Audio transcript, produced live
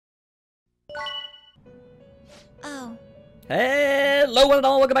Oh. Hello one and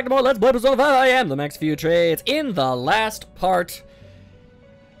all, welcome back to more Let's Play Persona 5. I am the Max Futrades. In the last part,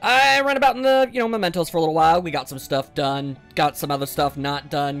 I ran about in the, mementos for a little while. We got some stuff done, got some other stuff not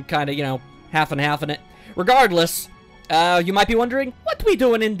done, kind of, half and half in it. Regardless, you might be wondering, what we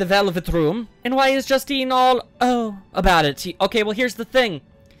doing in the Velvet Room? And why is Justine all, about it? Okay, well here's the thing.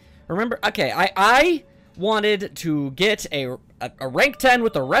 Remember, okay, I wanted to get a rank 10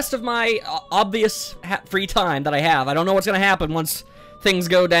 with the rest of my obvious free time that I have. I don't know what's going to happen once things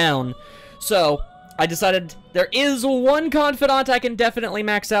go down. So, I decided there is one confidant I can definitely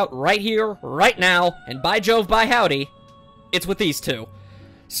max out right here, right now, and by Jove, by howdy, it's with these two.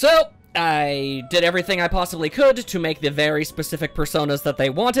 So, I did everything I possibly could to make the very specific personas that they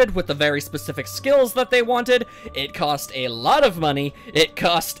wanted with the very specific skills that they wanted. It cost a lot of money. It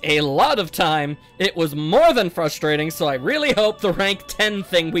cost a lot of time. It was more than frustrating, so I really hope the rank 10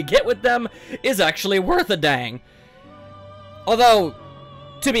 thing we get with them is actually worth a dang. Although,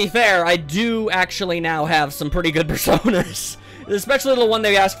 to be fair, I do actually now have some pretty good personas. Especially the one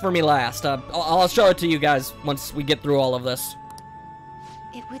they asked for me last. I'll show it to you guys once we get through all of this.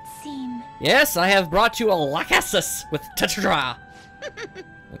 It would seem. Yes, I have brought you a Lachesis with Tetra.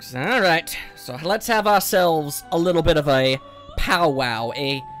 Looks alright. So let's have ourselves a little bit of a powwow,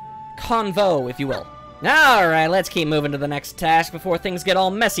 a convo, if you will. Alright, let's keep moving to the next task before things get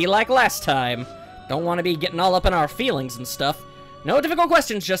all messy like last time. Don't want to be getting all up in our feelings and stuff. No difficult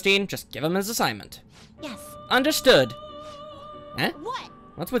questions, Justine. Just give them his assignment. Yes. Understood. Eh? What?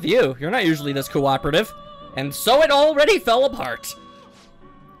 What's with you? You're not usually this cooperative. And so it already fell apart.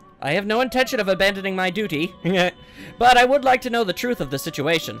 I have no intention of abandoning my duty, but I would like to know the truth of the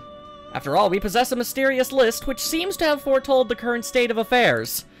situation. After all, we possess a mysterious list which seems to have foretold the current state of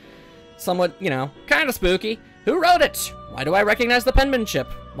affairs. Somewhat, kind of spooky. Who wrote it? Why do I recognize the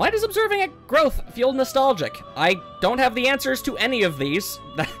penmanship? Why does observing a growth feel nostalgic? I don't have the answers to any of these,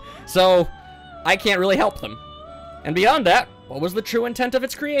 so I can't really help them. And beyond that, what was the true intent of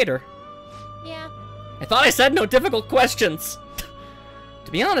its creator? Yeah. I thought I said no difficult questions.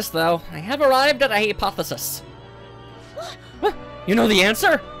 To be honest, though, I have arrived at a hypothesis. What? You know the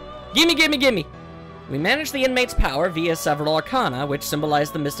answer? Gimme! We manage the inmate's power via several arcana, which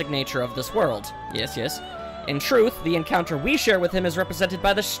symbolize the mystic nature of this world. Yes. In truth, the encounter we share with him is represented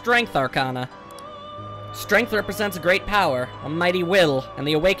by the Strength Arcana. Strength represents great power, a mighty will, and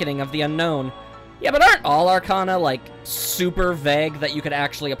the awakening of the unknown. Yeah, but aren't all arcana, like, super vague that you could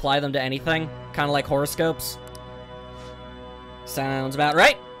actually apply them to anything? Kind of like horoscopes? Sounds about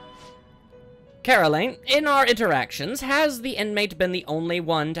right. Caroline, in our interactions, has the inmate been the only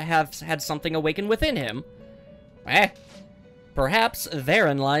one to have had something awaken within him? Perhaps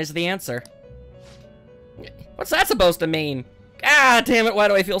therein lies the answer. What's that supposed to mean? Ah, damn it, why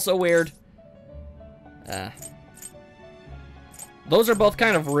do I feel so weird? Those are both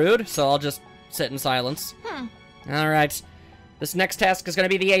kind of rude, so I'll just sit in silence. Alright. This next task is going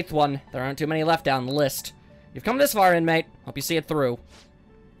to be the 8th one. There aren't too many left down the list. You've come this far, inmate. Hope you see it through.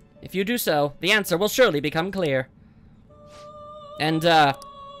 If you do so, the answer will surely become clear. And,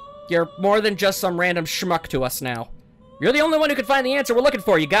 you're more than just some random schmuck to us now. You're the only one who can find the answer we're looking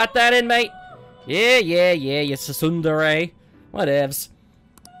for. You got that, inmate? Yeah, you tsundere. Whatevs.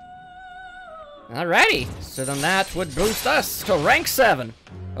 Alrighty. So then that would boost us to rank 7.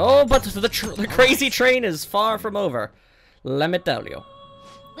 Oh, but the crazy train is far from over. Let me tell you.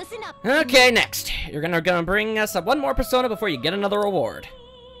 Listen up. Okay, next. You're gonna bring us up one more persona before you get another reward.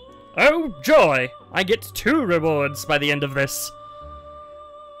 Oh, joy! I get 2 rewards by the end of this.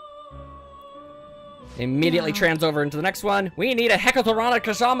 Immediately trans over into the next one. We need a Hecathronic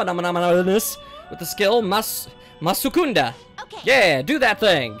Kashamanamanamanis with the skill Masukunda. Okay. Yeah, do that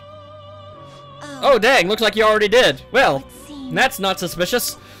thing. Oh, dang, looks like you already did. Well, that's not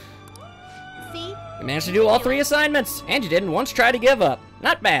suspicious. See? You managed to do all 3 assignments, and you didn't once try to give up.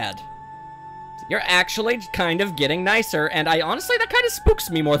 Not bad. You're actually kind of getting nicer, and honestly, that kind of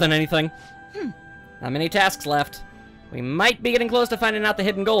spooks me more than anything. Not many tasks left. We might be getting close to finding out the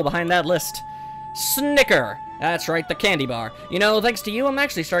hidden goal behind that list. Snicker! That's right, the candy bar. Thanks to you, I'm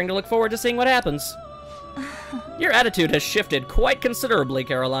actually starting to look forward to seeing what happens. Your attitude has shifted quite considerably,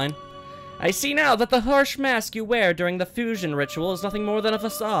 Caroline. I see now that the harsh mask you wear during the fusion ritual is nothing more than a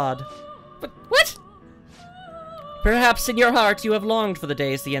facade. But what? Perhaps in your heart you have longed for the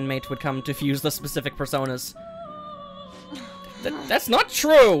days the inmate would come to fuse the specific personas. That's not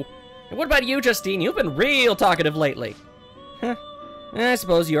true! And what about you, Justine? You've been real talkative lately. Huh. I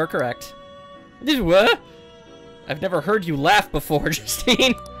suppose you're correct. What? I've never heard you laugh before,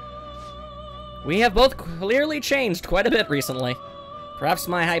 Justine. We have both clearly changed quite a bit recently. Perhaps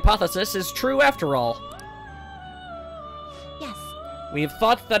my hypothesis is true after all. We have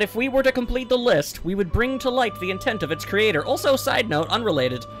thought that if we were to complete the list, we would bring to light the intent of its creator. Also, side note,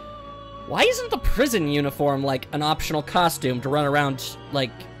 unrelated. Why isn't the prison uniform, like, an optional costume to run around,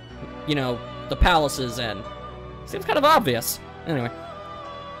 like, you know, the palaces in? Seems kind of obvious. Anyway.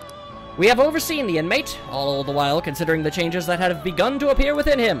 We have overseen the inmate, all the while considering the changes that have begun to appear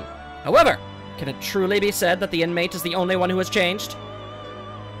within him. However, can it truly be said that the inmate is the only one who has changed?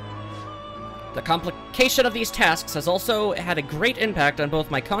 The complication of these tasks has also had a great impact on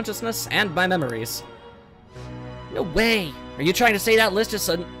both my consciousness and my memories. No way! Are you trying to say that list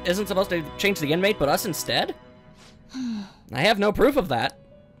isn't supposed to change the inmate, but us instead? I have no proof of that.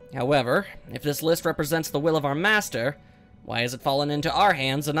 However, if this list represents the will of our master, why has it fallen into our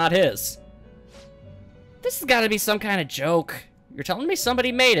hands and not his? This has got to be some kind of joke. You're telling me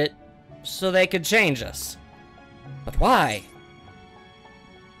somebody made it so they could change us. But why?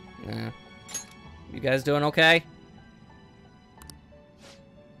 You guys doing okay?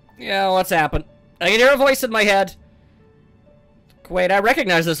 Yeah, what's happened? I can hear a voice in my head. Wait, I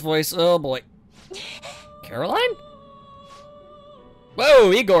recognize this voice. Oh boy. Caroline?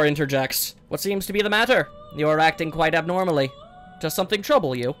 Whoa, Igor interjects. What seems to be the matter? You are acting quite abnormally. Does something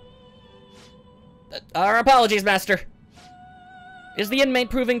trouble you? Our apologies, Master. Is the inmate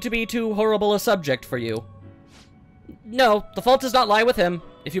proving to be too horrible a subject for you? No, the fault does not lie with him.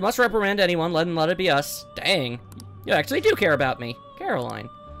 If you must reprimand anyone, let it be us. Dang, you actually do care about me. Caroline.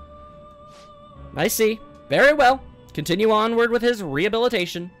 I see. Very well. Continue onward with his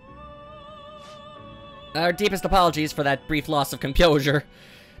rehabilitation. Our deepest apologies for that brief loss of composure.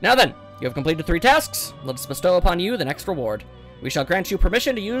 Now then, you have completed 3 tasks. Let us bestow upon you the next reward. We shall grant you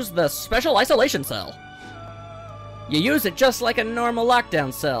permission to use the special isolation cell. You use it just like a normal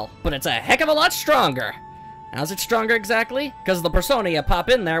lockdown cell, but it's a heck of a lot stronger. How's it stronger exactly? Because the persona you pop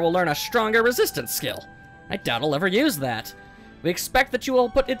in there will learn a stronger resistance skill. I doubt I'll ever use that. We expect that you will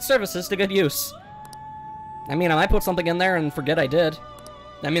put its services to good use. I mean, I might put something in there and forget I did.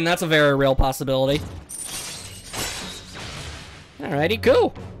 I mean, that's a very real possibility. Alrighty,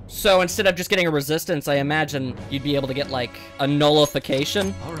 cool. So instead of just getting a resistance, I imagine you'd be able to get, like, a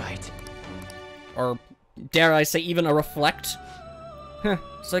nullification. Alright. Or, dare I say, even a reflect. Huh,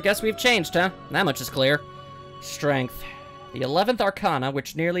 so I guess we've changed, huh? That much is clear. Strength. The 11th Arcana,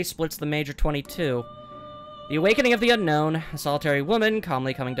 which nearly splits the Major 22. The Awakening of the Unknown. A solitary woman,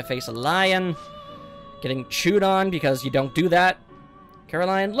 calmly coming to face a lion. Getting chewed on because you don't do that.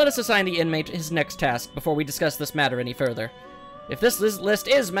 Caroline, let us assign the inmate his next task before we discuss this matter any further. If this list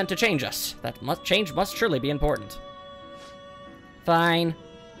is meant to change us, that change must surely be important. Fine.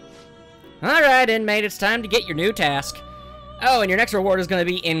 Alright, inmate, it's time to get your new task. Oh, and your next reward is going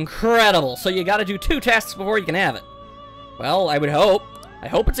to be incredible, so you gotta do 2 tasks before you can have it. Well, I would hope. I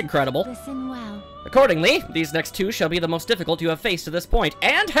hope it's incredible. Listen well. Accordingly, these next 2 shall be the most difficult you have faced to this point.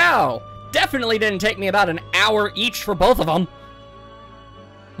 And how? Definitely didn't take me about an hour each for both of them.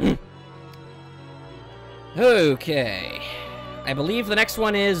 Okay. I believe the next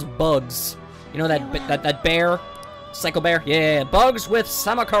one is Bugs. You know that that bear? Psycho bear? Yeah, Bugs with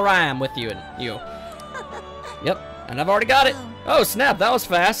Samakaram with you and you. Yep, and I've already got it. Oh, snap, that was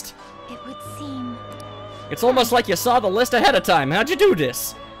fast. It would seem... It's almost like you saw the list ahead of time. How'd you do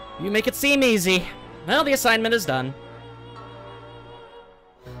this? You make it seem easy. Well, the assignment is done.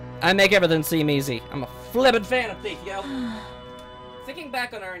 I make everything seem easy. I'm a flippin' fan of Thief, yo. Thinking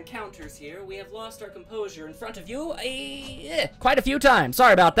back on our encounters here, we have lost our composure in front of you quite a few times.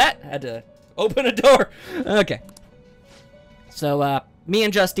 Sorry about that. I had to open a door. Okay. So, me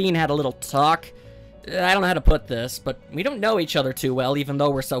and Justine had a little talk. I don't know how to put this, but we don't know each other too well, even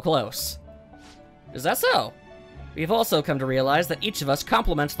though we're so close. Is that so? We've also come to realize that each of us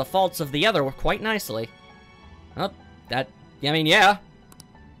complements the faults of the other quite nicely. Well, I mean, yeah.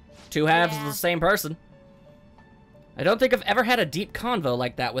 2 halves of the same person. I don't think I've ever had a deep convo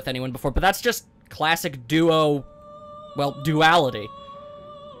like that with anyone before, but that's just classic duo, well, duality.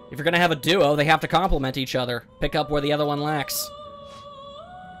 If you're gonna have a duo, they have to complement each other, pick up where the other one lacks.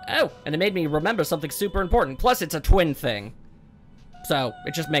 Oh, and it made me remember something super important. Plus, it's a twin thing. So,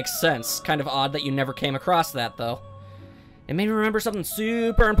 it just makes sense. Kind of odd that you never came across that, though. It made me remember something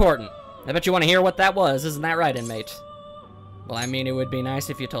super important. I bet you want to hear what that was, isn't that right, inmate? Well, I mean, it would be nice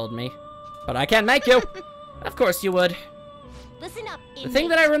if you told me. But I can't make you! Of course you would. Listen up, The thing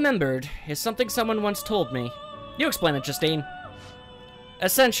that I remembered is something someone once told me. You explain it, Justine.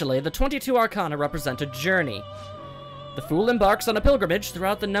 Essentially, the 22 Arcana represent a journey. The fool embarks on a pilgrimage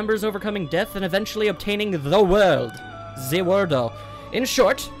throughout the numbers, overcoming death and eventually obtaining the world. The worldo. In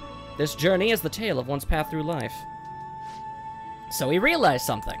short, this journey is the tale of one's path through life. So he realized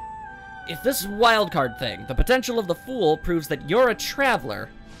something. if this wildcard thing, the potential of the Fool, proves that you're a traveler,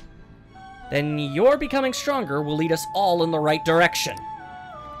 then your becoming stronger will lead us all in the right direction.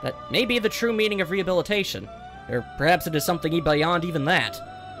 That may be the true meaning of rehabilitation, or perhaps it is something beyond even that.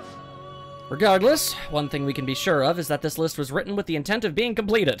 Regardless, one thing we can be sure of is that this list was written with the intent of being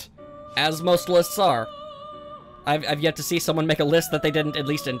completed, as most lists are. I've yet to see someone make a list that they didn't at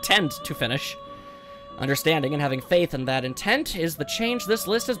least intend to finish. Understanding and having faith in that intent is the change this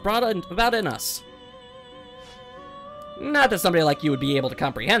list has brought about in us. Not that somebody like you would be able to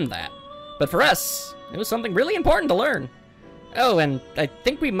comprehend that, but for us, it was something really important to learn. Oh, and I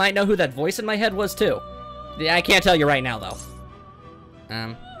think we might know who that voice in my head was too. I can't tell you right now,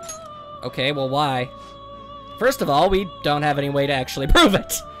 though. Okay, well, why? First of all, we don't have any way to actually prove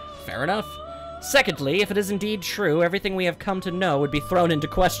it. Fair enough. Secondly, if it is indeed true, everything we have come to know would be thrown into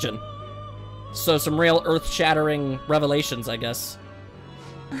question. So some real earth-shattering revelations, I guess.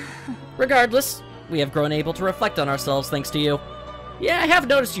 Regardless, we have grown able to reflect on ourselves thanks to you. Yeah, I have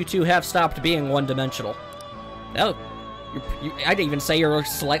noticed you two have stopped being one-dimensional. Oh, I'd even say you're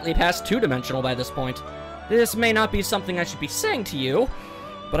slightly past two-dimensional by this point. This may not be something I should be saying to you,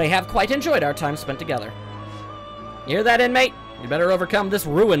 but I have quite enjoyed our time spent together. You hear that, inmate? You better overcome this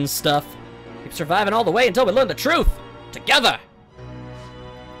ruin stuff. Keep surviving all the way until we learn the truth! Together!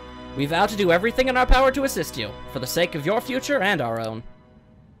 We vow to do everything in our power to assist you, for the sake of your future and our own.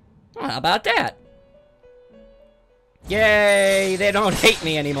 Well, how about that? Yay! They don't hate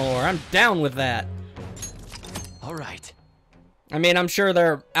me anymore. I'm down with that. Alright. I mean, I'm sure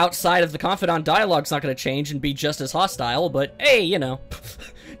their outside of the confidant dialogue's not going to change and be just as hostile, but hey, you know.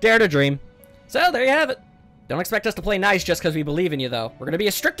 Dare to dream. So, there you have it. Don't expect us to play nice just because we believe in you, though. We're going to be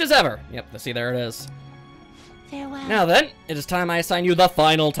as strict as ever. Yep, see, there it is. Farewell. Now then, it is time I assign you the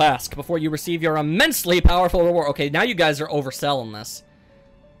final task before you receive your immensely powerful reward. Okay, now you guys are overselling this.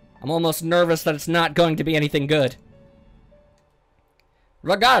 I'm almost nervous that it's not going to be anything good.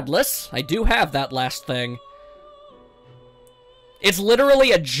 Regardless, I do have that last thing. It's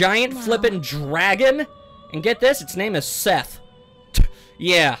literally a giant flippin' dragon. And get this, its name is Seth.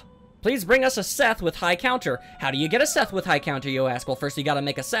 Yeah. Please bring us a Seth with high counter. How do you get a Seth with high counter, you ask? Well, first you gotta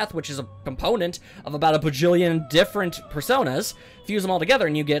make a Seth, which is a component of about a bajillion different personas. Fuse them all together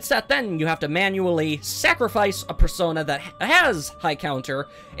and you get Seth. Then you have to manually sacrifice a persona that has high counter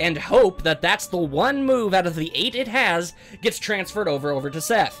and hope that that's the one move out of the 8 it has gets transferred over to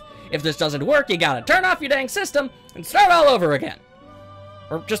Seth. If this doesn't work, you gotta turn off your dang system and start all over again.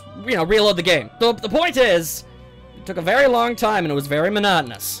 Or just, you know, reload the game. The point is, it took a very long time and it was very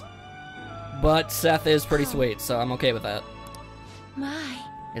monotonous. But Seth is pretty sweet, so I'm okay with that. My.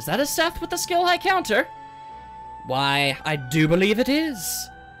 Is that a Seth with the skill high counter? Why, I do believe it is.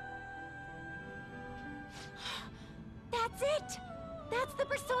 That's it! That's the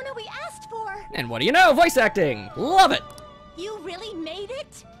persona we asked for! And what do you know? Voice acting! Love it! You really made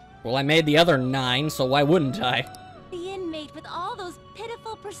it? Well, I made the other 9, so why wouldn't I? The inmate with all those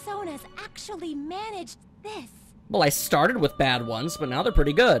pitiful personas actually managed this. Well, I started with bad ones, but now they're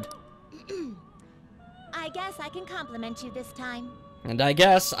pretty good. I guess I can compliment you this time. And I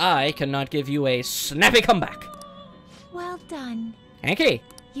guess I cannot give you a snappy comeback. Well done. Hanky.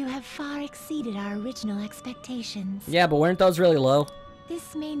 You have far exceeded our original expectations. Yeah, but weren't those really low?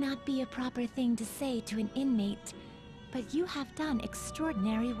 This may not be a proper thing to say to an inmate, but you have done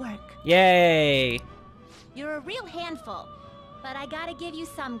extraordinary work. Yay! You're a real handful, but I gotta give you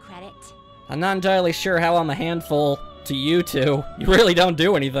some credit. I'm not entirely sure how I'm a handful to you two. You really don't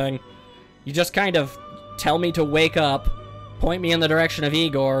do anything. You just kind of tell me to wake up, point me in the direction of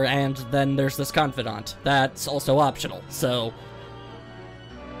Igor, and then there's this confidant. That's also optional, so...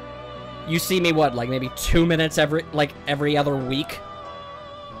 You see me, what, like maybe 2 minutes every other week?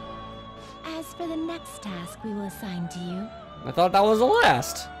 As for the next task we will assign to you, I thought that was the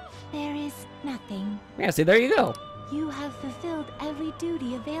last. there is nothing. Yeah, see, there you go. You have fulfilled every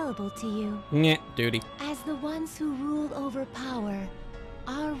duty available to you. Nyeh, duty. As the ones who rule over power,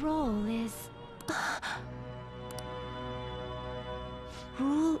 our role is...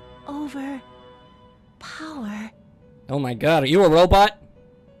 rule over... power. Oh my god, are you a robot?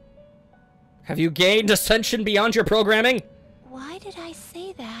 Have you gained ascension beyond your programming? Why did I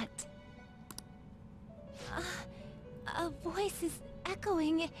say that? A voice is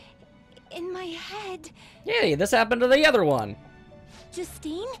echoing in my head. Yay, this happened to the other one.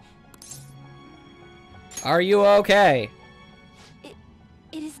 Justine? Are you okay?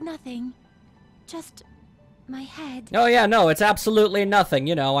 It is nothing. Just my head. Oh yeah, no, it's absolutely nothing.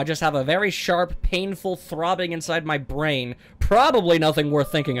 You know, I just have a very sharp, painful throbbing inside my brain. Probably nothing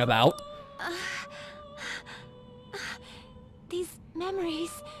worth thinking about. These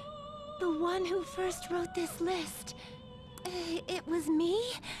memories, The one who first wrote this list. It was me?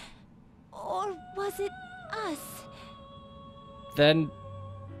 Or was it us? Then,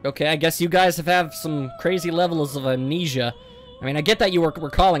 okay, I guess you guys have some crazy levels of amnesia. I mean, I get that you were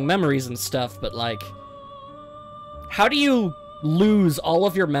recalling memories and stuff, but like, how do you lose all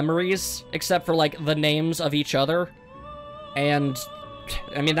of your memories except for like the names of each other? And,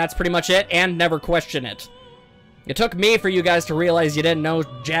 I mean, that's pretty much it, and never question it. It took me for you guys to realize you didn't know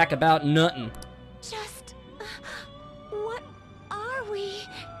jack about nothing. Just... what are we?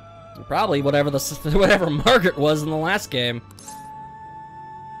 Probably whatever Margaret was in the last game.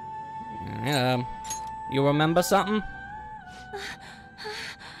 You remember something?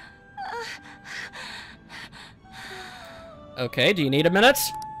 Okay, do you need a minute?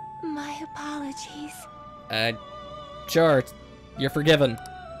 My apologies. Sure, you're forgiven.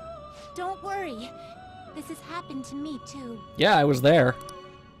 Don't worry. This has happened to me, too. Yeah, I was there.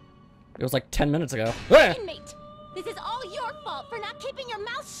 It was like 10 minutes ago. Ah! Inmate, this is all your fault for not keeping your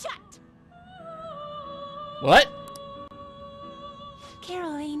mouth shut! What?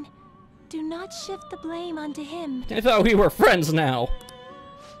 Caroline, do not shift the blame onto him. I thought we were friends now.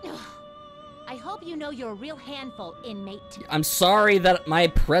 I hope you know you're a real handful, inmate. I'm sorry that my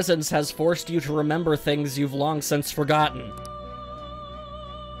presence has forced you to remember things you've long since forgotten.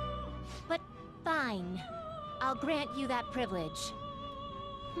 But fine. I'll grant you that privilege.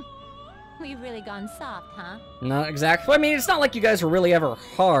 We've really gone soft, huh? Not exactly. I mean, it's not like you guys were really ever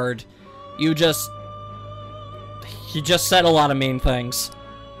hard. You just said a lot of mean things.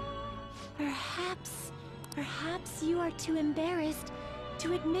 Perhaps you are too embarrassed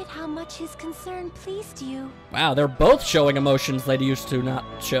to admit how much his concern pleased you. Wow, they're both showing emotions they used to not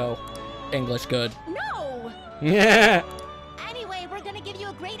show. English good. No! Yeah. Anyway, we're gonna give you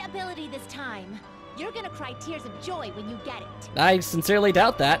a great ability this time. You're gonna cry tears of joy when you get it. I sincerely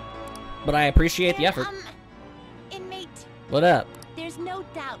doubt that, but I appreciate the effort. Inmate. What up? There's no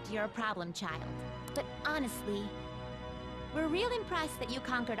doubt you're a problem child. But honestly, we're real impressed that you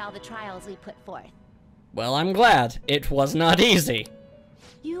conquered all the trials we put forth. Well, I'm glad. It was not easy.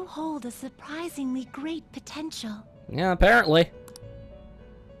 You hold a surprisingly great potential. Yeah, apparently.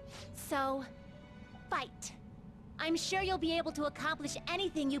 So, fight. I'm sure you'll be able to accomplish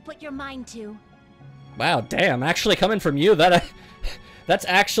anything you put your mind to. Wow, damn, actually coming from you, that's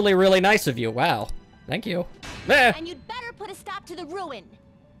actually really nice of you. Wow. Thank you. And you'd better put a stop to the ruin.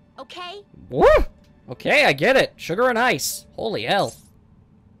 Okay? Woo! Okay, I get it. Sugar and ice. Holy hell.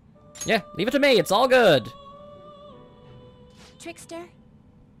 Yeah, leave it to me. It's all good. Trickster,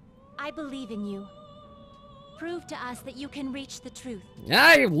 I believe in you. Prove to us that you can reach the truth.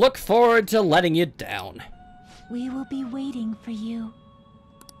 I look forward to letting you down. We will be waiting for you.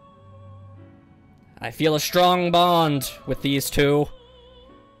 I feel a strong bond with these two.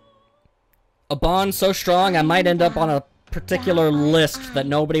 A bond so strong I might end up on a particular list that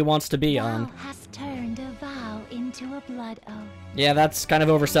nobody wants to be on. Thou hast turned a vow into a blood oath. Yeah, that's kind of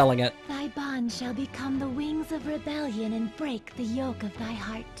overselling it. Thy bond shall become the wings of rebellion and break the yoke of thy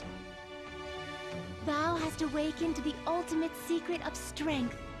heart. Thou hast awakened to the ultimate secret of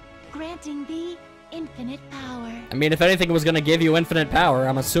strength, granting thee infinite power. I mean, if anything was gonna give you infinite power,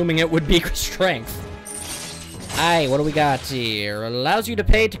 I'm assuming it would be strength. Aye, what do we got here? Allows you to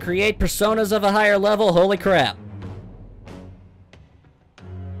pay to create personas of a higher level. Holy crap.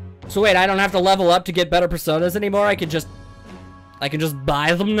 So wait, I don't have to level up to get better personas anymore? I can just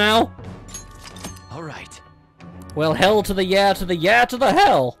buy them now? Alright. Well, hell to the yeah, to the yeah, to the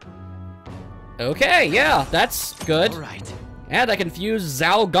hell. Okay, yeah, that's good. Alright. And I can fuse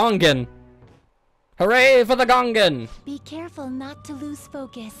Zhao Gongen. Hooray for the Gongen! Be careful not to lose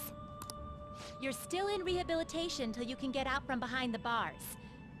focus. You're still in rehabilitation till you can get out from behind the bars.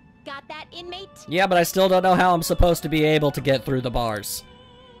 Got that, inmate? Yeah, but I still don't know how I'm supposed to be able to get through the bars.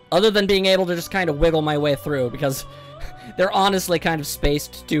 Other than being able to just kind of wiggle my way through, because they're honestly kind of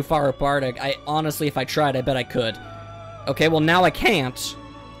spaced too far apart. I honestly, if I tried, I bet I could. Okay, well now I can't.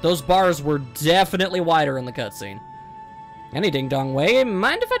 Those bars were definitely wider in the cutscene. Any ding-dong way.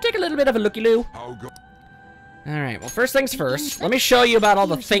 Mind if I take a little bit of a looky-loo? Alright, well first things first. Let me show you about all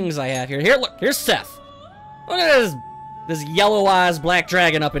the things I have here. Here, look, here's Seth. Look at this yellow-eyes black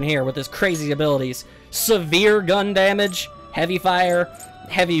dragon up in here with his crazy abilities. Severe gun damage, heavy fire,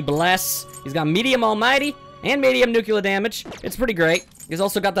 heavy bless. He's got medium almighty and medium nuclear damage. It's pretty great. He's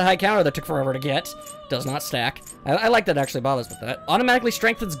also got the high counter that took forever to get. Does not stack. I like that it actually bothers with that. Automatically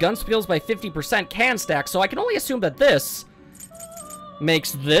strengthens gun skills by 50%, can stack, so I can only assume that this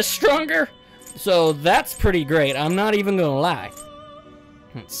makes this stronger. So that's pretty great. I'm not even gonna lie.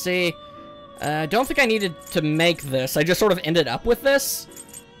 Let's see. I don't think I needed to make this. I just sort of ended up with this.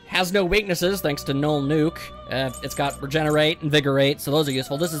 has no weaknesses thanks to Null Nuke. It's got Regenerate, Invigorate, so those are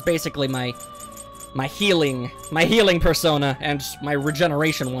useful. This is basically my healing persona, and my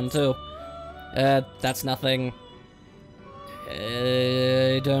regeneration one too. That's nothing.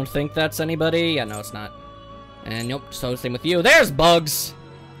 I don't think that's anybody. Yeah, no, it's not. And nope, so same with you. There's Bugs!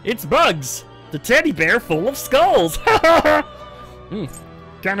 It's Bugs! The teddy bear full of skulls!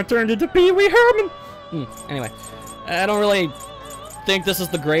 Kinda turned into Pee Wee Herman! Anyway, I don't really think this is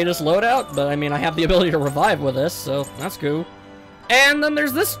the greatest loadout, but I mean, I have the ability to revive with this, so that's cool. And then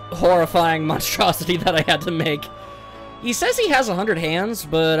there's this horrifying monstrosity that I had to make. He says he has 100 hands,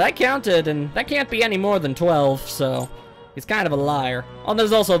 but I counted, and that can't be any more than 12, so he's kind of a liar. Oh,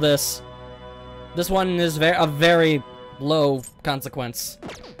 there's also this. This one is a very low consequence.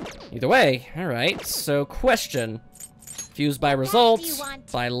 Either way, alright, so question. Fused by result,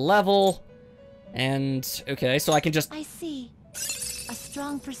 by level, and okay, so I can just... I see. A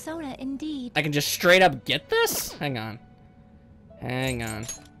strong persona indeed. I can just straight up get this? Hang on. Hang on.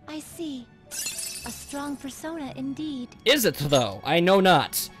 I see. A strong persona indeed. Is it, though? I know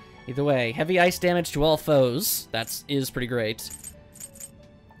not. Either way, heavy ice damage to all foes. That is pretty great.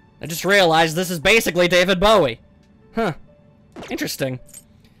 I just realized this is basically David Bowie. Huh. Interesting.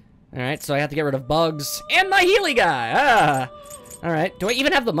 Alright, so I have to get rid of Bugs and my Healy guy. Ah. Alright, do I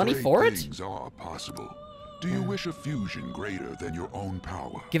even have the money for it? Things are possible. Do you wish a fusion greater than your own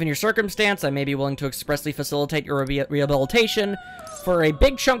power? Given your circumstance, I may be willing to expressly facilitate your rehabilitation for a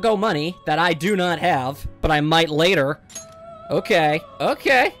big chunk of money that I do not have, but I might later. Okay,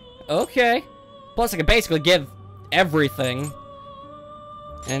 okay, okay. Plus, I can basically give everything.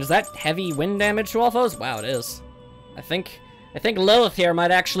 And is that heavy wind damage to all foes? Wow, it is. I think Lilith here might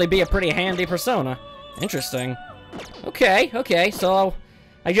actually be a pretty handy persona. Interesting. Okay, okay, so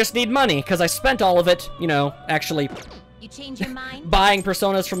I just need money, because I spent all of it, you know, actually You change your mind? buying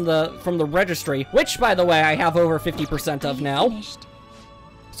personas from the registry, which, by the way, I have over 50% of now. Finished.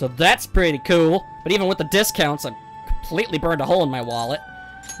 So that's pretty cool. But even with the discounts, I completely burned a hole in my wallet.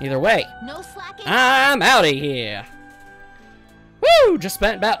 Either way, No slacking. I'm out of here. Woo! Just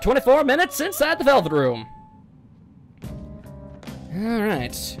spent about 24 minutes inside the Velvet Room.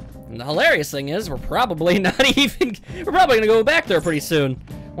 Alright. And the hilarious thing is, we're probably gonna go back there pretty soon.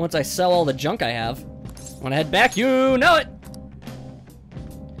 Once I sell all the junk I have. Wanna head back? You know it!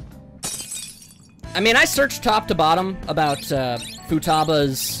 I mean, I searched top to bottom about,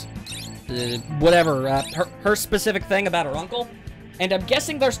 Futaba's, her specific thing about her uncle. And I'm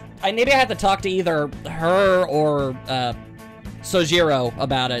guessing maybe I have to talk to either her or, Sojiro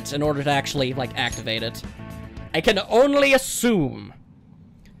about it in order to actually, like, activate it. I can only assume.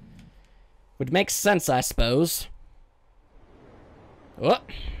 Would make sense, I suppose. Oh,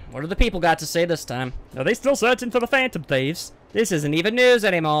 what do the people got to say this time? Are they still searching for the Phantom Thieves? This isn't even news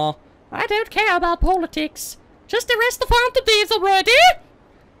anymore. I don't care about politics. Just arrest the Phantom Thieves already!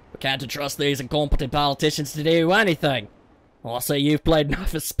 We can't trust these incompetent politicians to do anything. Well, I say you've played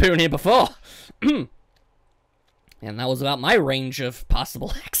Knife and Spoon here before. And that was about my range of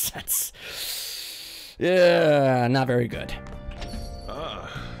possible accents. Yeah, not very good.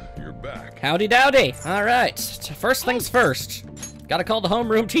 You're back. Howdy dowdy. Alright, first things first. Gotta call the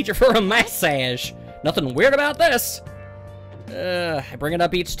homeroom teacher for a massage. Nothing weird about this. I bring it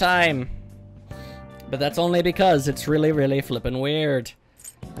up each time. But that's only because it's really, really flippin' weird.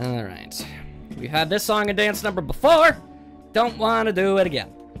 Alright. We've had this song and dance number before. Don't want to do it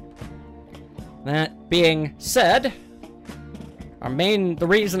again. That being said, the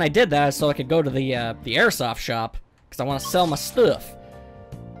reason I did that is so I could go to the airsoft shop, because I want to sell my stuff.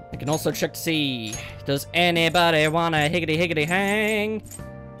 I can also check to see, does anybody want a higgity hang?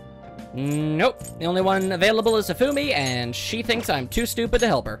 Nope, the only one available is Hifumi, and she thinks I'm too stupid to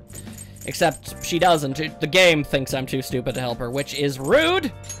help her. Except she doesn't, the game thinks I'm too stupid to help her, which is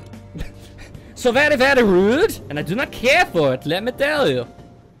rude. So very, very rude, and I do not care for it, let me tell you.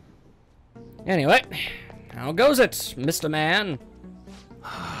 Anyway, how goes it, Mr. Man?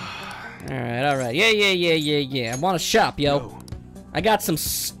 Alright, yeah. I want to shop, yo. No. I got some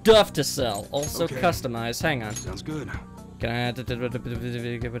stuff to sell, also Okay. customized, hang on. Sounds good. Can I...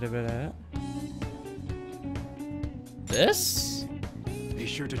 This? Be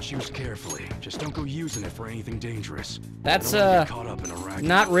sure to choose carefully. Just don't go using it for anything dangerous. That's, I don't wanna get caught up in a racket.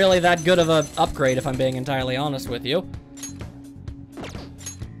 not really that good of a upgrade, if I'm being entirely honest with you.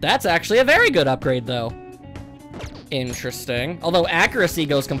 That's actually a very good upgrade, though. Interesting. Although accuracy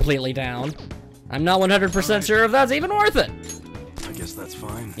goes completely down. I'm not 100% sure if that's even worth it. I guess that's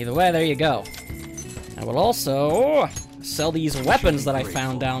fine. Either way, there you go. I will also sell these weapons that I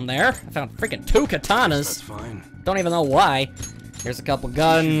found down there. I found freaking 2 That's katanas. fine. Don't even know why. Here's a couple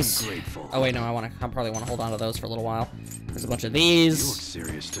guns. Grateful. Oh wait, no, I probably want to hold on to those for a little while. There's a bunch of You look these.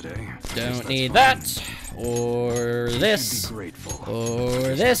 serious today. Don't need that. Or this. Be grateful.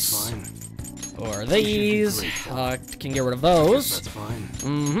 Or this. Fine. Or these. Can get rid of those. That's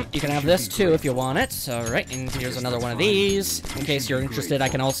fine. You can have this too if you want it. Alright, and here's another one of these. In case you're interested, I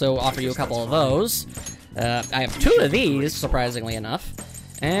can also offer you a couple of those. I have 2 of these, surprisingly enough.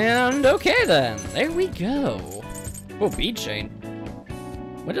 And okay then, there we go. Oh, bead chain.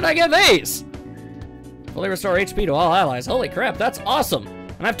 When did I get these? Fully restore HP to all allies. Holy crap, that's awesome.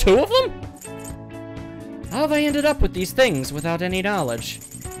 And I have 2 of them? How have I ended up with these things without any knowledge?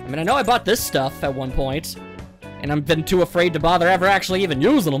 I mean, I know I bought this stuff at one point, and I've been too afraid to bother ever actually even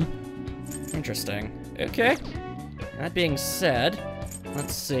using them. Interesting. Okay. That being said,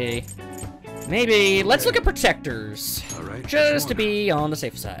 let's see. Maybe let's look at protectors. All right. Just to be on the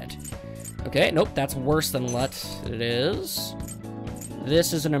safe side. Okay, nope, that's worse than what it is.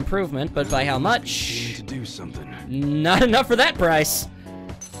 This is an improvement, but by how You need much? to do something. Not enough for that price.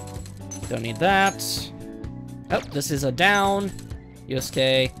 Don't need that. Oh, this is a down. USK,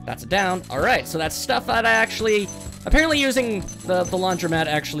 that's a down. Alright, so that's stuff that I actually... Apparently using the laundromat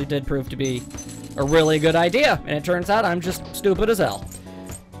actually did prove to be a really good idea. And it turns out I'm just stupid as hell.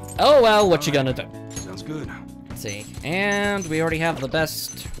 Oh well, what you gonna do? Sounds good. Let's see. And we already have the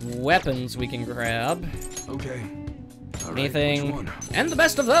best weapons we can grab. Okay. All right, Anything... which one? And the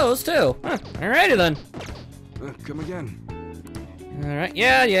best of those, too. Huh, alrighty then. Come again. Alright,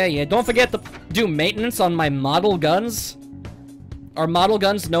 yeah. Don't forget to do maintenance on my model guns. Are model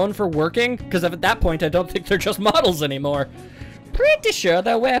guns known for working? Because at that point, I don't think they're just models anymore. Pretty sure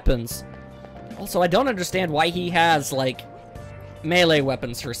they're weapons. Also, I don't understand why he has, like, melee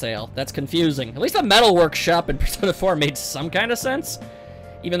weapons for sale. That's confusing. At least the Metal Workshop in Persona 4 made some kind of sense.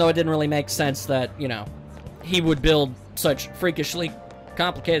 Even though it didn't really make sense that, you know, he would build such freakishly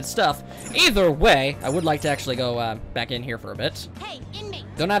complicated stuff. Either way, I would like to actually go back in here for a bit. Hey, inmate!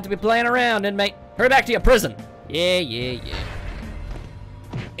 Don't have to be playing around, inmate. Hurry back to your prison. Yeah.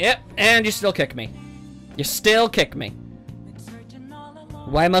 Yep, and you still kick me. You still kick me.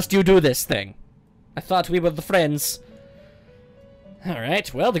 Why must you do this thing? I thought we were the friends.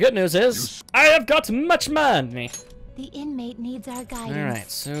 Alright, well, the good news is, I have got much money. The inmate needs our guidance.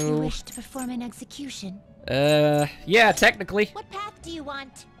 Alright, so... You wish to perform an execution. Yeah, technically. What path do you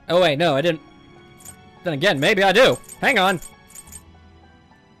want? Oh, wait, no, I didn't. Then again, maybe I do. Hang on.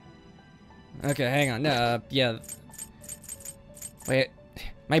 Okay, hang on. Yeah. Wait.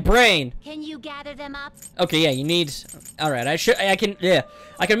 My brain. Can you gather them up? Okay, yeah, you need... Alright, I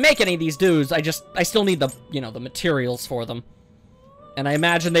can make any of these dudes. I still need the, the materials for them. And I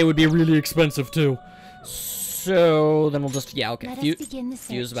imagine they would be really expensive, too. So, then we'll just, yeah, okay. Let us begin the search.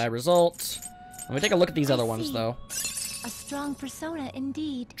 Fuse by result. Let me take a look at these other ones, see. though. A strong persona,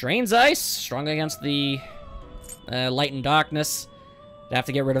 indeed. Drains Ice, strong against the Light and Darkness. I have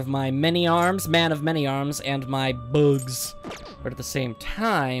to get rid of my many arms, Man of Many Arms, and my bugs. But at the same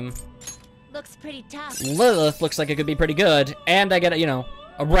time, Looks pretty tough. Lilith looks like it could be pretty good. And I get, a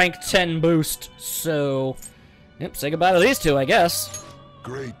rank 10 boost. So, yep, say goodbye to these two, I guess.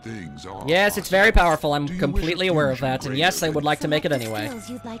 Great things are Yes, it's very powerful. I'm Do you completely wish a aware of fusion that. And greater yes, I than would like to make it Select the anyway. skills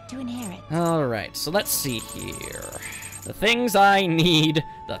you'd like to inherit. Alright, so let's see here. The things I need.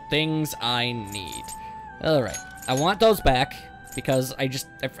 The things I need. Alright, I want those back. Because I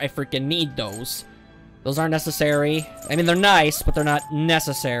freaking need those. Those aren't necessary. I mean, they're nice, but they're not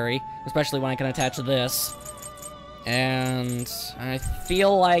necessary. Especially when I can attach this. And I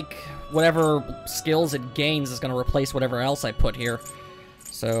feel like whatever skills it gains is going to replace whatever else I put here.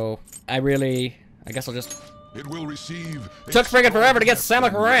 So, I guess I'll just... It will receive. Took friggin' forever to get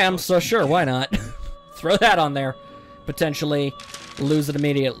Samurai, so sure, why not? Throw that on there. Potentially lose it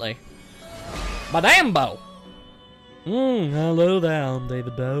immediately. Badambo! Hello there, I'm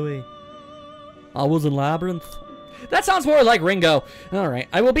David Bowie. I was in Labyrinth. That sounds more like Ringo. Alright,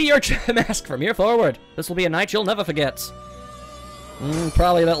 I will be your mask from here forward. This will be a night you'll never forget.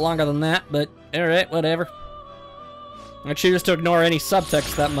 Probably a bit longer than that, but alright, whatever. I choose to ignore any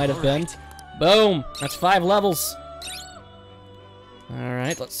subtext that might have been. Boom! That's 5 levels.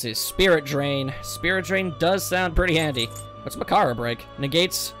 Alright, let's see. Spirit Drain. Spirit Drain does sound pretty handy. What's Makara Break?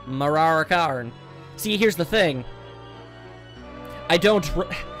 Negates Marara Karn. See, here's the thing. I don't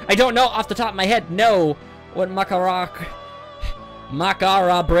know off the top of my head, what Makara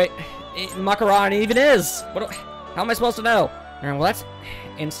even is. How am I supposed to know? Alright, well, that's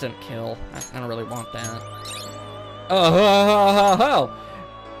instant kill. I don't really want that.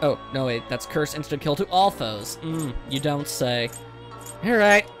 Oh, no, wait, that's curse instant kill to all foes. You don't say.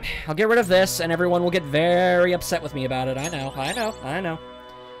 Alright, I'll get rid of this, and everyone will get very upset with me about it. I know.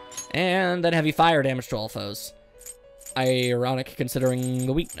 And then heavy fire damage to all foes. Ironic considering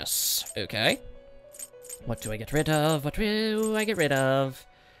the weakness. Okay. What do I get rid of? What do I get rid of?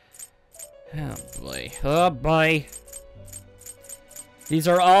 Oh boy. Oh boy. These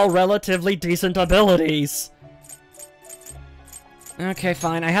are all relatively decent abilities. Okay,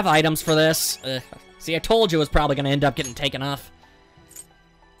 fine. I have items for this. See, I told you it was probably going to end up getting taken off.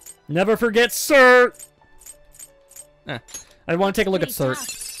 Never forget Cert! I want to take a look at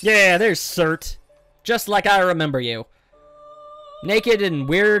Cert. Yeah, there's Cert. Just like I remember you. Naked and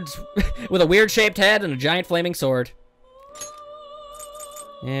weird, with a weird-shaped head and a giant flaming sword.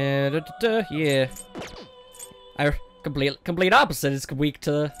 Yeah, yeah. Complete opposite is weak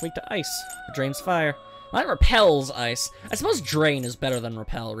to ice. It drains fire. Well, that repels ice. I suppose drain is better than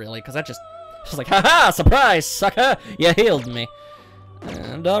repel, really, because that just... I was like, haha, surprise, sucker! You healed me.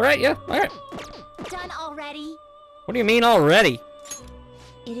 And alright, yeah, alright. Done already? What do you mean already?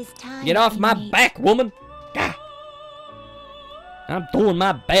 It is time. Get off my teammate. back, woman! Gah. I'm doing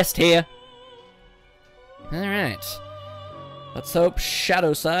my best here. Alright. Let's hope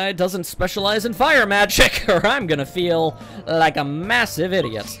Shadowside doesn't specialize in fire magic, or I'm gonna feel like a massive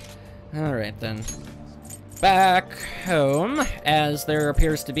idiot. Alright then. Back home, as there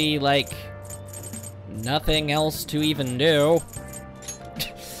appears to be, like, nothing else to even do.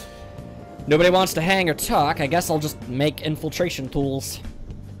 Nobody wants to hang or talk. I guess I'll just make infiltration tools.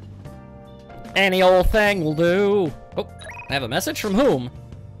 Any old thing will do. Oh, I have a message from whom?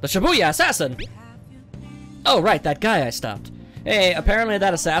 The Shibuya assassin! Oh, right, that guy I stopped. Hey, apparently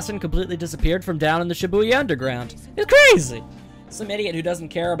that assassin completely disappeared from down in the Shibuya underground. It's crazy! Some idiot who doesn't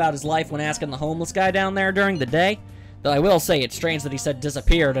care about his life when asking the homeless guy down there during the day. Though I will say it's strange that he said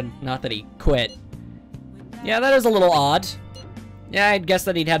disappeared and not that he quit. Yeah, that is a little odd. Yeah, I'd guess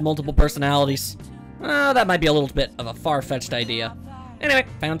that he'd had multiple personalities. That might be a little bit of a far-fetched idea. Anyway,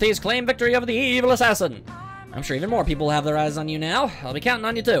 Found Thieves claim victory over the evil assassin. I'm sure even more people will have their eyes on you now. I'll be counting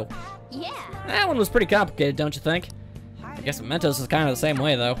on you too. Yeah. That one was pretty complicated, don't you think? I guess Mementos is kind of the same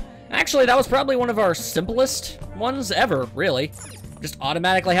way, though. Actually, that was probably one of our simplest ones ever, really. Just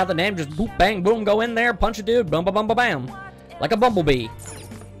automatically have the name, just boop, bang, boom, go in there, punch a dude, bum, bum, bum, bum, bam. Like a bumblebee.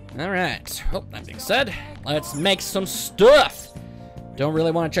 Alright, well, that being said, let's make some stuff. Don't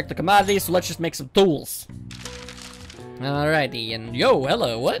really want to check the commodities, so let's just make some tools. Alrighty, and yo,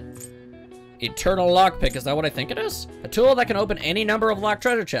 hello, what? Eternal lockpick, is that what I think it is? A tool that can open any number of locked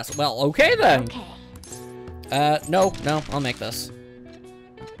treasure chests. Well, okay then. Okay. No, I'll make this.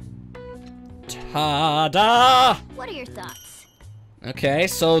 Ta-da! What are your thoughts? Okay,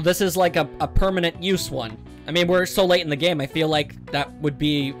 so this is like a permanent use one. I mean, we're so late in the game, I feel like that would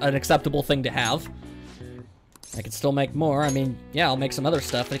be an acceptable thing to have. I could still make more. I mean, yeah, I'll make some other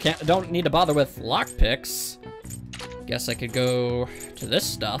stuff. I don't need to bother with lockpicks. Guess I could go to this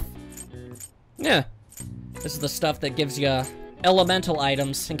stuff. Yeah. This is the stuff that gives you elemental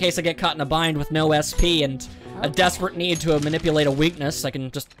items. In case I get caught in a bind with no SP and a desperate need to manipulate a weakness, I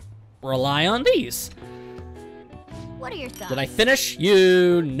can just rely on these. What are your thoughts? Did I finish?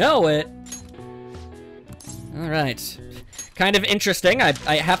 You know it. Alright. Kind of interesting. I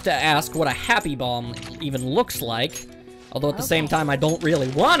have to ask what a happy bomb even looks like. Although at the same time, I don't really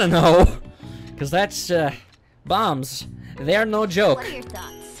want to know. Because that's, bombs. They're no joke. What are your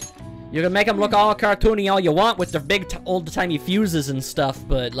thoughts? You can make them look all cartoony all you want with their big old-timey fuses and stuff,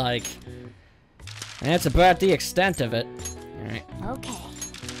 but, like, that's about the extent of it. Alright. Okay.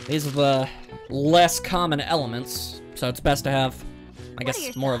 These are the less common elements, so it's best to have, I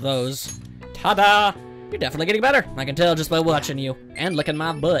guess, more of those. Ta-da! You're definitely getting better. I can tell just by watching you. And licking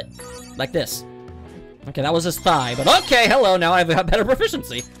my butt. Like this. Okay, that was his thigh, but okay, hello, now I've got better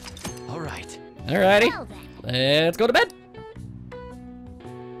proficiency. Alright. Alrighty. Well then. Let's go to bed.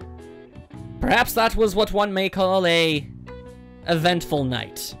 Perhaps that was what one may call a eventful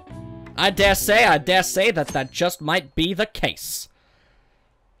night. I dare say that just might be the case.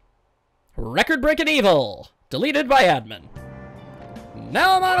 Record-breaking evil. Deleted by admin.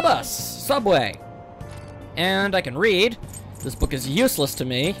 Now I'm on a bus. Subway. And I can read. This book is useless to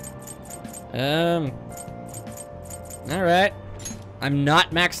me. Alright. I'm not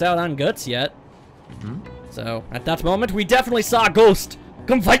maxed out on guts yet. So, at that moment, we definitely saw a ghost.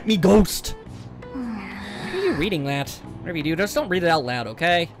 Come fight me, ghost. Why are you reading that? Whatever you do, just don't read it out loud,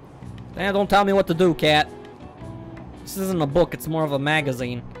 okay? Don't tell me what to do, cat. This isn't a book, it's more of a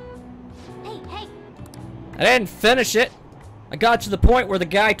magazine. Hey. I didn't finish it. I got to the point where the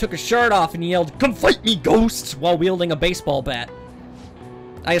guy took his shirt off and yelled, "Come fight me, ghost!" while wielding a baseball bat.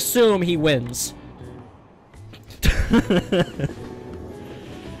 I assume he wins.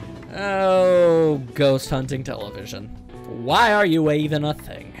 Oh, ghost hunting television. Why are you even a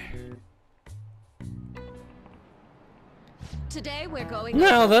thing? Today we're going.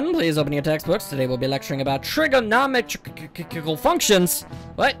 Now then, please open your textbooks. Today we'll be lecturing about trigonometrical functions.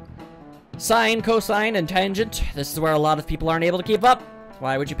 What? Sine, cosine, and tangent. This is where a lot of people aren't able to keep up.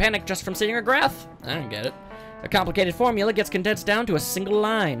 Why would you panic just from seeing a graph? I don't get it. A complicated formula gets condensed down to a single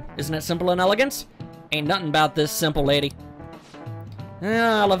line. Isn't it simple and elegant? Ain't nothing about this simple, lady.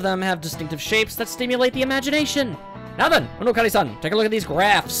 All of them have distinctive shapes that stimulate the imagination. Now then, Unokari-san, take a look at these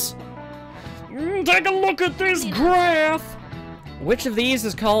graphs. Take a look at this graph! Which of these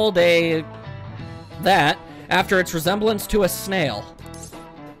is called a... that, after its resemblance to a snail?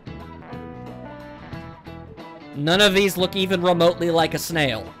 None of these look even remotely like a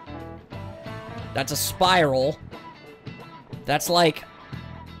snail. That's a spiral. That's like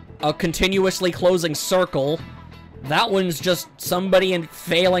a continuously closing circle. That one's just somebody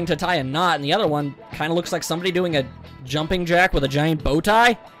failing to tie a knot, and the other one kind of looks like somebody doing a jumping jack with a giant bow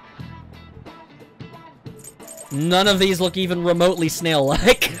tie. None of these look even remotely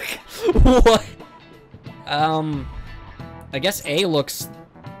snail-like. What? I guess A looks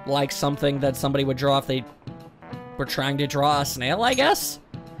like something that somebody would draw if they were trying to draw a snail, I guess?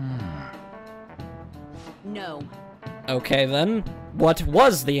 No. Okay, then. What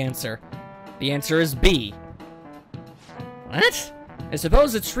was the answer? The answer is B. What? I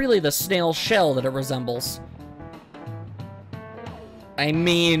suppose it's really the snail shell that it resembles. I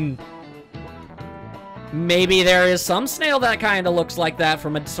mean... maybe there is some snail that kind of looks like that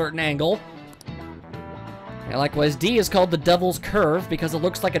from a certain angle. Yeah, likewise, D is called the Devil's Curve because it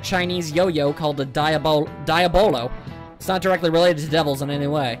looks like a Chinese yo-yo called a Diabolo. It's not directly related to devils in any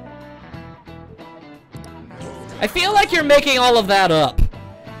way. I feel like you're making all of that up.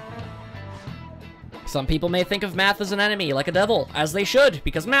 Some people may think of math as an enemy, like a devil, as they should,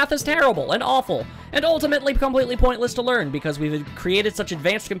 because math is terrible and awful, and ultimately completely pointless to learn because we've created such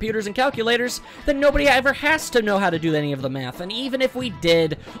advanced computers and calculators that nobody ever has to know how to do any of the math, and even if we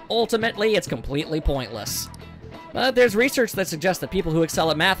did, ultimately it's completely pointless. But there's research that suggests that people who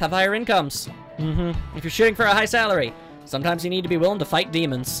excel at math have higher incomes. If you're shooting for a high salary, sometimes you need to be willing to fight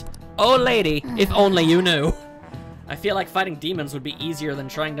demons. Oh lady, if only you knew. I feel like fighting demons would be easier than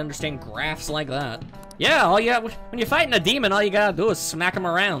trying to understand graphs like that. Yeah, when you're fighting a demon, all you gotta do is smack him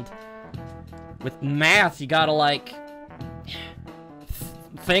around. With math, you gotta, like,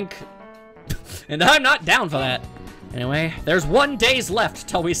 think. And I'm not down for that. Anyway, there's 1 day left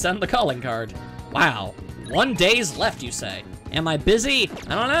till we send the calling card. Wow, 1 day left, you say? Am I busy?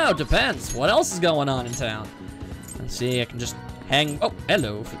 I don't know, depends. What else is going on in town? Let's see, I can just hang. Oh,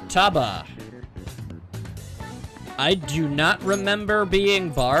 hello, Futaba. I do not remember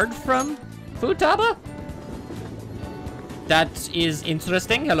being barred from Futaba. That is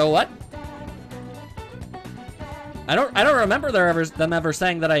interesting. Hello, what? I don't remember them ever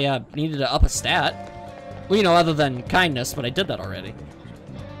saying that I needed to up a stat. Well, you know, other than kindness, but I did that already.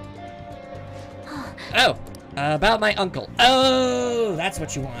 Oh, about my uncle. Oh, that's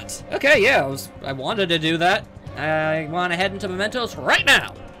what you want. Okay, yeah, I wanted to do that. I want to head into Mementos right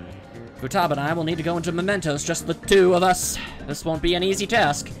now. Futaba and I will need to go into Mementos, just the two of us. This won't be an easy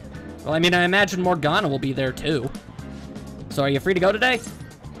task. Well, I mean, I imagine Morgana will be there too. So are you free to go today?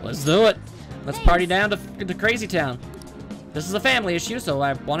 Let's do it. Let's party down to Crazy Town. This is a family issue, so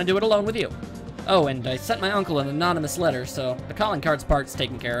I want to do it alone with you. Oh, and I sent my uncle an anonymous letter, so the calling cards part's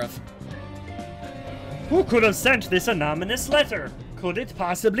taken care of. Who could have sent this anonymous letter? Could it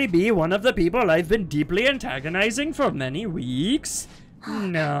possibly be one of the people I've been deeply antagonizing for many weeks?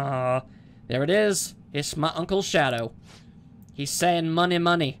 No. There it is. It's my uncle's shadow. He's saying money,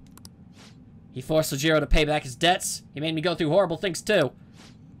 money. He forced Sojiro to pay back his debts. He made me go through horrible things too.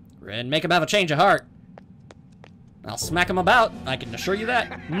 And make him have a change of heart. I'll smack him about, I can assure you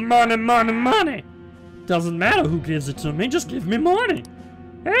that. Money, money, money! Doesn't matter who gives it to me, just give me money.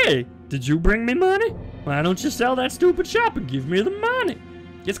 Hey, did you bring me money? Why don't you sell that stupid shop and give me the money?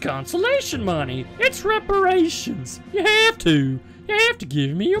 It's consolation money. It's reparations. You have to. You have to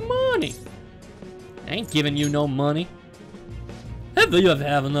give me your money. I ain't giving you no money. If you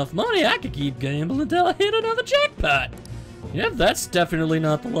have enough money, I could keep gambling until I hit another jackpot. Yeah, that's definitely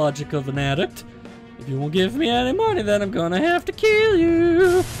not the logic of an addict. If you won't give me any money, then I'm gonna have to kill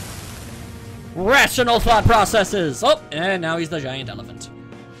you. Rational thought processes! Oh, and now he's the giant elephant.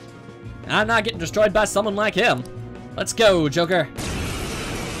 I'm not getting destroyed by someone like him. Let's go, Joker.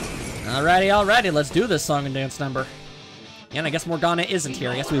 Alrighty, let's do this song and dance number. And I guess Morgana isn't here.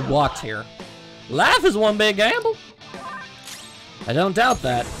 I guess we walked here. Life is one big gamble. I don't doubt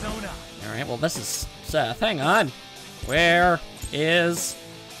that. Alright, well this is Seth. Hang on. Where is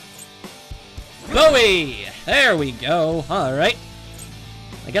Bowie! There we go. Alright.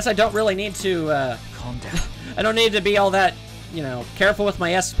 I guess I don't really need to, Calm down. I don't need to be all that, you know, careful with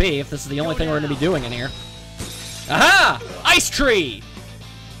my SP if this is the only thing we're going to be doing in here. Aha! Ice tree!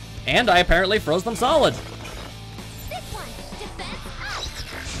 And I apparently froze them solid.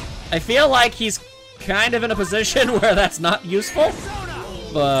 I feel like he's kind of in a position where that's not useful,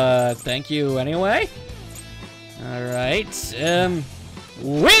 but thank you anyway. Alright,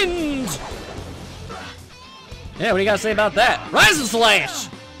 wind! Yeah, what do you gotta say about that? Rise and Slash!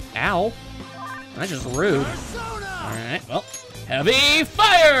 Ow. That's just rude. Alright, well, heavy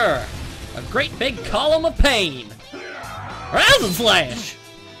fire! A great big column of pain. Rise and Slash!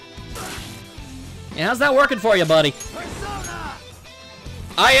 Yeah, how's that working for you, buddy?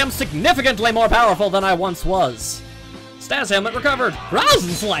 I am significantly more powerful than I once was. Stas helmet recovered. Rise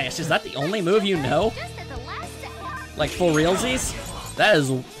and Slash! Is that the only move you know? Like full realsies?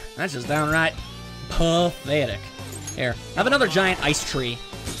 That's just downright pathetic. Here, have another giant ice tree.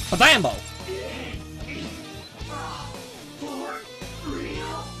 Bambo!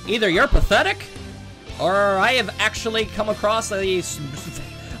 Either you're pathetic, or I have actually come across a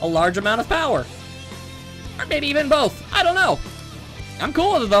large amount of power. Or maybe even both. I don't know. I'm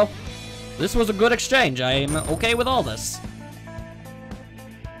cool with it, though. This was a good exchange. I'm okay with all this.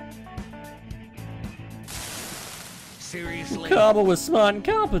 Seriously? Kaba was smart and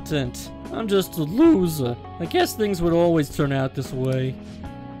competent. I'm just a loser. I guess things would always turn out this way.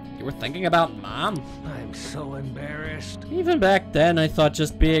 You were thinking about Mom? I'm so embarrassed. Even back then, I thought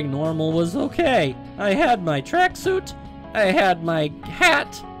just being normal was okay. I had my tracksuit, I had my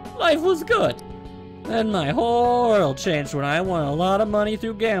hat, life was good. Then my whole world changed when I won a lot of money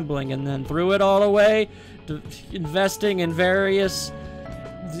through gambling and then threw it all away to investing in various,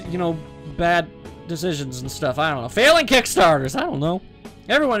 you know, bad decisions and stuff. I don't know. Failing Kickstarters, I don't know.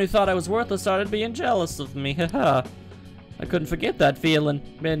 Everyone who thought I was worthless started being jealous of me, haha. I couldn't forget that feeling.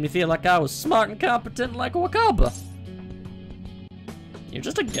 Made me feel like I was smart and competent like Wakaba. You're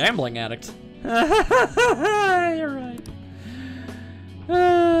just a gambling addict. You're right.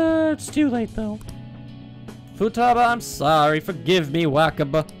 It's too late though. Futaba, I'm sorry. Forgive me,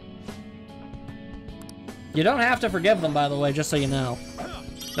 Wakaba. You don't have to forgive them, by the way, just so you know.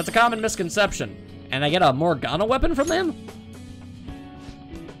 That's a common misconception. And I get a Morgana weapon from him?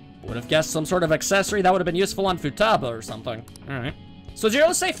 Would have guessed some sort of accessory that would have been useful on Futaba or something. Alright.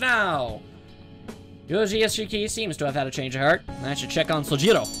 Sojiro's safe now! Yoji Ishiki seems to have had a change of heart. I should check on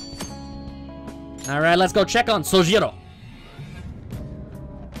Sojiro. Alright, let's go check on Sojiro.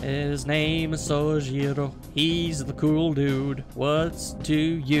 His name is Sojiro. He's the cool dude. What's to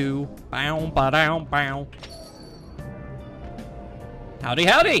you? Bow, ba-dow, bow. Howdy,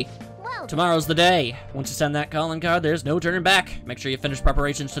 howdy! Well, Tomorrow's the day. Once you send that calling card, there's no turning back. Make sure you finish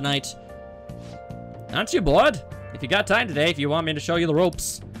preparations tonight. Aren't you bored? If you got time today, if you want me to show you the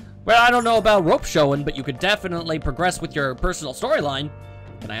ropes. Well, I don't know about rope showing, but you could definitely progress with your personal storyline.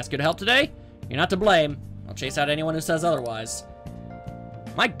 Can I ask you to help today? You're not to blame. I'll chase out anyone who says otherwise.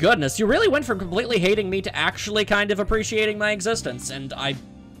 My goodness, you really went from completely hating me to actually kind of appreciating my existence, and I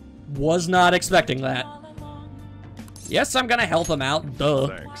was not expecting that. Yes, I'm gonna help him out, duh.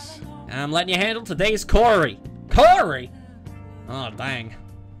 Thanks. I'm letting you handle today's Cory. Cory! Oh, dang.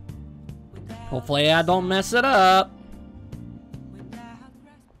 Hopefully I don't mess it up.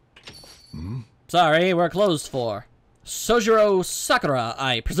 Sorry, we're closed for. Sojiro Sakura,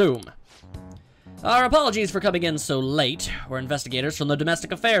 I presume. Our apologies for coming in so late. We're investigators from the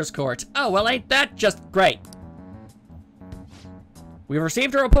Domestic Affairs Court. Oh, well, ain't that just great? We've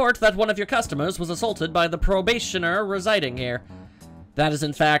received a report that one of your customers was assaulted by the probationer residing here. That is,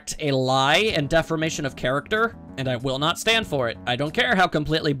 in fact, a lie and defamation of character, and I will not stand for it. I don't care how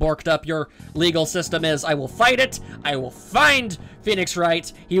completely borked up your legal system is. I will fight it. I will find Phoenix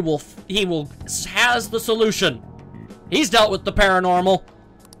Wright. He has the solution. He's dealt with the paranormal.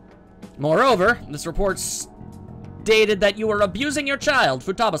 Moreover, this report stated that you were abusing your child,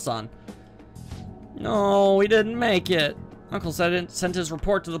 Futaba-san. No, we didn't make it. Uncle sent his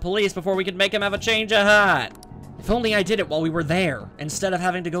report to the police before we could make him have a change of heart. If only I did it while we were there, instead of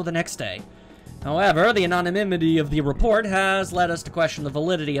having to go the next day. However, the anonymity of the report has led us to question the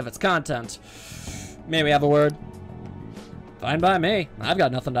validity of its content. May we have a word? Fine by me. I've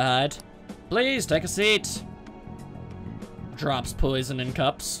got nothing to hide. Please, take a seat. Drops poison in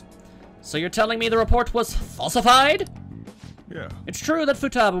cups. So you're telling me the report was falsified? Yeah. It's true that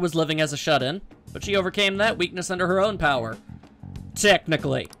Futaba was living as a shut-in, but she overcame that weakness under her own power.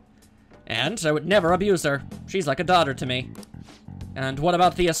 Technically. And I would never abuse her. She's like a daughter to me. And what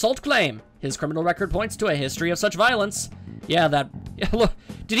about the assault claim? His criminal record points to a history of such violence. Yeah, that... Look,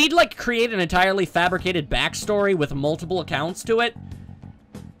 Did he, like, create an entirely fabricated backstory with multiple accounts to it?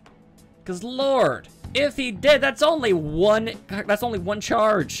 Because, Lord, if he did, that's only one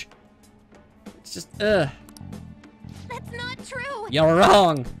charge. It's just, ugh. That's not true. You're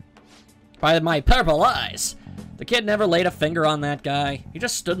wrong. By my purple eyes. The kid never laid a finger on that guy. He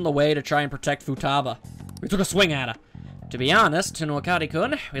just stood in the way to try and protect Futaba. We took a swing at her. To be honest,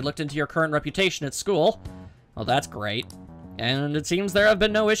 Nuakari-kun, we looked into your current reputation at school. Well, that's great. And it seems there have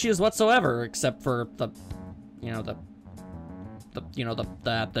been no issues whatsoever, except for the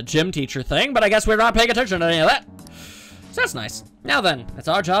gym teacher thing, but I guess we're not paying attention to any of that. So that's nice. Now then, it's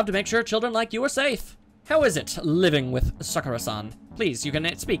our job to make sure children like you are safe. How is it living with Sakura-san? Please, you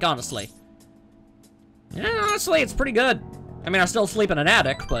can speak honestly. Yeah, honestly, it's pretty good. I mean, I still sleep in an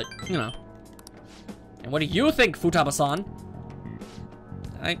attic, but, you know. And what do you think, Futaba-san?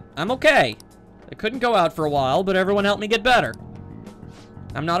 I'm okay. I couldn't go out for a while, but everyone helped me get better.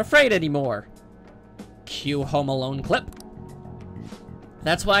 I'm not afraid anymore. Cue Home Alone clip.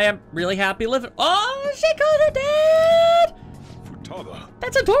 That's why I'm really happy living. Oh, she called her dad! Futaba.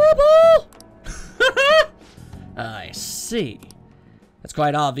 That's adorable! I see. It's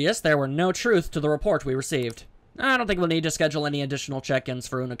quite obvious there were no truth to the report we received. I don't think we'll need to schedule any additional check-ins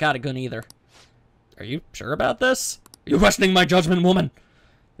for Nuakari-kun either. Are you sure about this? Are you questioning my judgment, woman?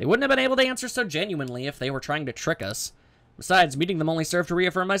 They wouldn't have been able to answer so genuinely if they were trying to trick us. Besides, meeting them only served to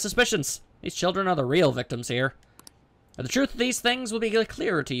reaffirm my suspicions. These children are the real victims here. The truth of these things will be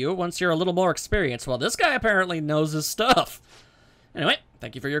clearer to you once you're a little more experienced. Well, this guy apparently knows his stuff. Anyway,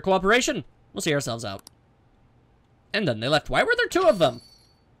 thank you for your cooperation. We'll see ourselves out. And then they left. Why were there two of them?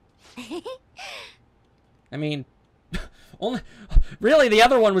 I mean, really, the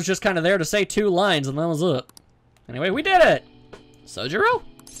other one was just kind of there to say 2 lines, and that was it. Anyway, we did it! Sojiro?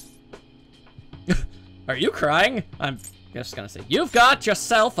 Are you crying? I'm just gonna say, you've got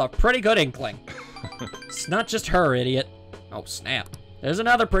yourself a pretty good inkling. It's not just her, idiot. Oh, snap. There's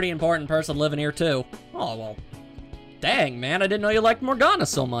another pretty important person living here, too. Oh, well. Dang, man, I didn't know you liked Morgana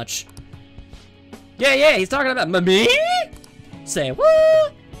so much. Yeah, he's talking about me? Say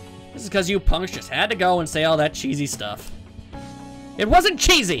what? This is because you punks just had to go and say all that cheesy stuff. It wasn't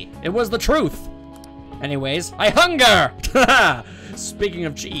cheesy. It was the truth. Anyways, I hunger! Speaking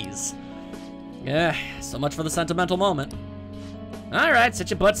of cheese. Yeah, so much for the sentimental moment. Alright, sit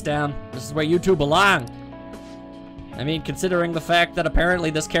your butts down. This is where you two belong. I mean, considering the fact that apparently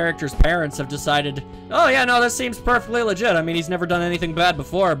this character's parents have decided, oh yeah, no, this seems perfectly legit. I mean, he's never done anything bad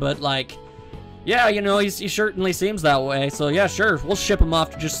before, but like, yeah, you know, he certainly seems that way. So yeah, sure, we'll ship him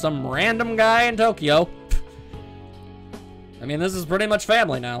off to just some random guy in Tokyo. I mean, this is pretty much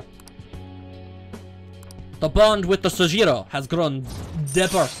family now. The bond with the Sojiro has grown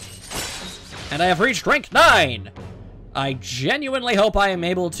deeper. And I have reached rank 9! I genuinely hope I am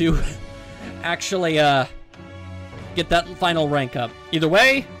able to actually, get that final rank up. Either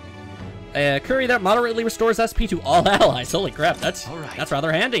way, a curry that moderately restores SP to all allies. Holy crap, that's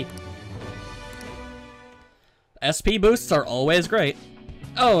rather handy. SP boosts are always great.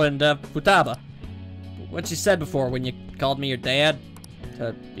 Oh, and, Futaba. What you said before when you called me your dad?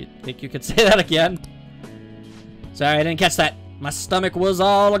 You think you could say that again? Sorry, I didn't catch that. My stomach was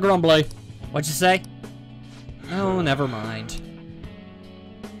all a-grumbly. What'd you say? Oh, never mind.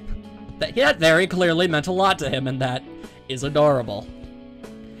 That very clearly meant a lot to him, and that is adorable.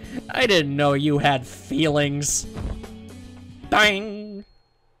 I didn't know you had feelings. Bang!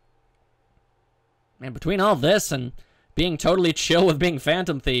 Man, between all this and being totally chill with being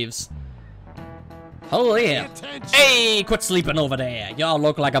Phantom Thieves. Holy hell. Hey, quit sleeping over there. Y'all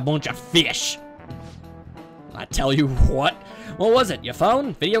look like a bunch of fish. I tell you what. What was it? Your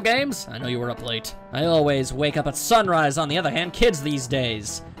phone? Video games? I know you were up late. I always wake up at sunrise. On the other hand, kids these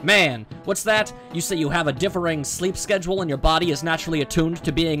days. Man, what's that? You say you have a differing sleep schedule and your body is naturally attuned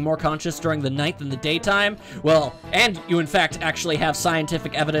to being more conscious during the night than the daytime? Well, and you in fact actually have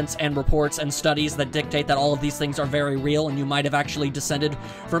scientific evidence and reports and studies that dictate that all of these things are very real, and you might have actually descended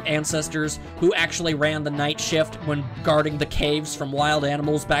from ancestors who actually ran the night shift when guarding the caves from wild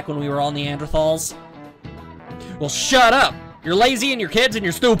animals back when we were all Neanderthals? Well, shut up! You're lazy and you're kids and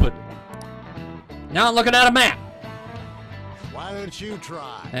you're stupid. Now I'm looking at a map. Why don't you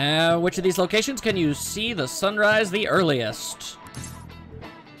try? Which of these locations can you see the sunrise the earliest?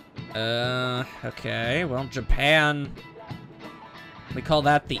 Okay, well, Japan. We call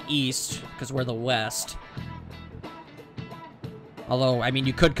that the east, because we're the west. Although, I mean,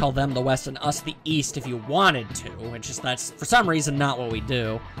 you could call them the west and us the east if you wanted to. It's just that's, for some reason, not what we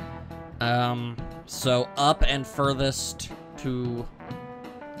do. So up and furthest to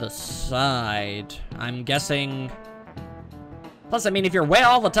the side. I'm guessing Plus, I mean, if you're way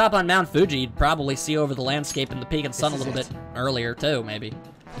all the top on Mount Fuji, you'd probably see over the landscape and the peak and sun a little bit earlier, too, maybe.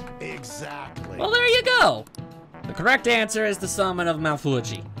 Exactly. Well, there you go. The correct answer is the summit of Mount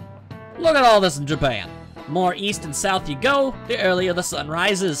Fuji. Look at all this in Japan. The more east and south you go, the earlier the sun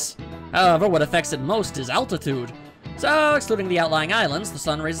rises. However, what affects it most is altitude. So, excluding the outlying islands, the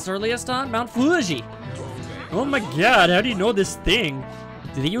sun rises earliest on Mount Fuji. Oh my god, how do you know this thing?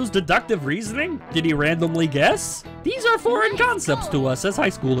 Did he use deductive reasoning? Did he randomly guess? These are foreign concepts to us as high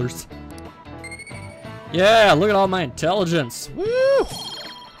schoolers. Yeah, look at all my intelligence. Woo!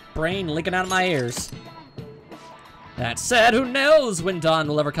 Brain leaking out of my ears. That said, who knows when dawn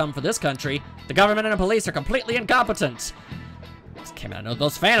will ever come for this country? The government and the police are completely incompetent. Just came out of know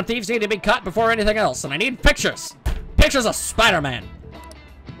those Phantom Thieves need to be caught before anything else, and I need pictures. Pictures of Spider-Man.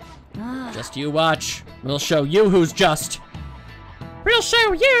 Just you watch. We'll show you who's just. We'll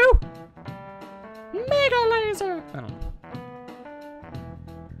show you! Mega Laser! I don't know.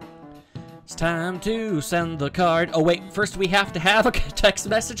 It's time to send the card. Oh wait, first we have to have a text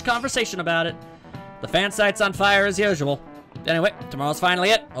message conversation about it. The fan site's on fire as usual. Anyway, tomorrow's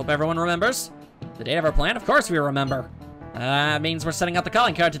finally it. Hope everyone remembers. The date of our plan? Of course we remember. Means we're setting out the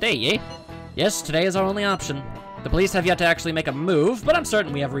calling card today, eh? Yes, today is our only option. The police have yet to actually make a move, but I'm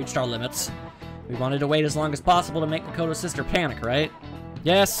certain we have reached our limits. We wanted to wait as long as possible to make Makoto's sister panic, right?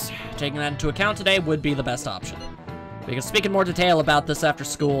 Yes, taking that into account today would be the best option. We can speak in more detail about this after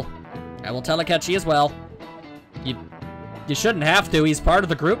school. I will tell Akechi as well. You shouldn't have to, he's part of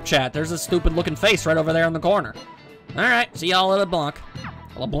the group chat. There's a stupid looking face right over there in the corner. Alright, see y'all at LeBlanc.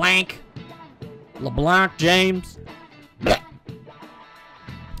 LeBlanc James. I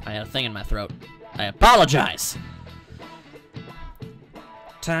had a thing in my throat. I apologize.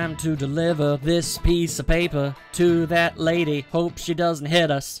 Time to deliver this piece of paper to that lady. Hope she doesn't hit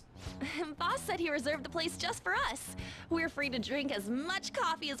us. Boss said he reserved the place just for us. We're free to drink as much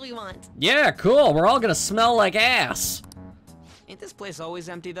coffee as we want. Yeah, cool. We're all gonna smell like ass. Ain't this place always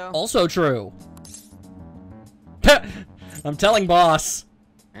empty, though? Also true. I'm telling boss.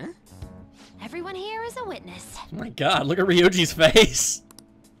 Huh? Everyone here is a witness. Oh my god, look at Ryuji's face.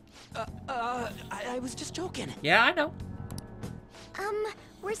 I was just joking. Yeah, I know.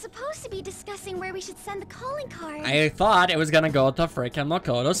 We're supposed to be discussing where we should send the calling card. I thought it was gonna go to freaking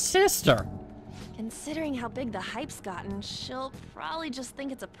Makoto's sister. Considering how big the hype's gotten, she'll probably just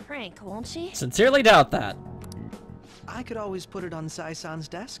think it's a prank, won't she? Sincerely doubt that. I could always put it on Sai-san's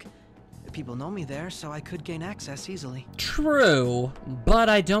desk. People know me there, so I could gain access easily. True, but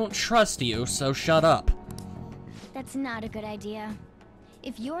I don't trust you, so shut up. That's not a good idea.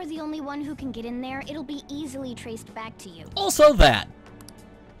 If you're the only one who can get in there, it'll be easily traced back to you. Also that.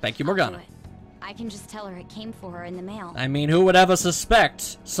 Thank you, I'll Morgana. do it. I can just tell her it came for her in the mail. I mean, who would ever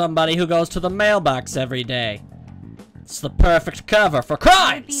suspect somebody who goes to the mailbox every day? It's the perfect cover for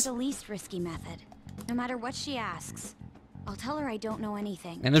That would be crimes! the least risky method. No matter what she asks, I'll tell her I don't know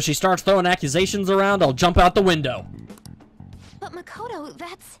anything. And if she starts throwing accusations around, I'll jump out the window. But Makoto,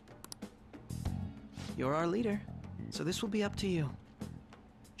 that's... You're our leader, so this will be up to you.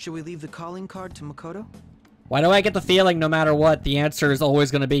 Should we leave the calling card to Makoto? Why do I get the feeling no matter what, the answer is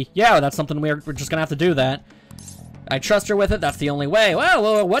always going to be, yeah, that's something we're just going to have to do that. I trust her with it, that's the only way.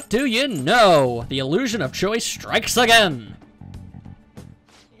 Well, what do you know? The illusion of choice strikes again.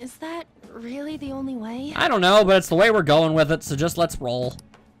 Is that really the only way? I don't know, but it's the way we're going with it, so just let's roll.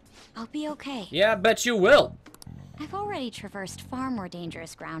 I'll be okay. Yeah, I bet you will. I've already traversed far more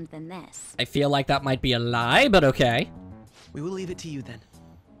dangerous ground than this. I feel like that might be a lie, but okay. We will leave it to you then.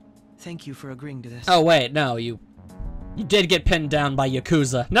 Thank you for agreeing to this. Oh, wait, no, you did get pinned down by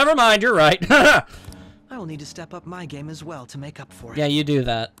Yakuza. Never mind, you're right. I will need to step up my game as well to make up for it. Yeah, you do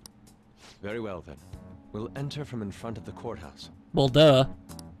that. Very well, then. We'll enter from in front of the courthouse. Well, duh.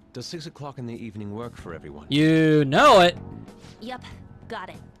 Does 6 o'clock in the evening work for everyone? You know it. Yep, got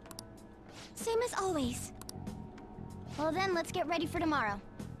it. Same as always. Well then, let's get ready for tomorrow.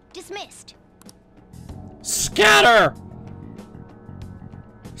 Dismissed. Scatter!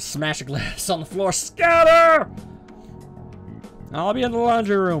 Smash a glass on the floor. Scatter! I'll be in the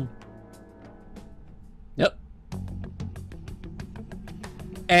laundry room. Yep.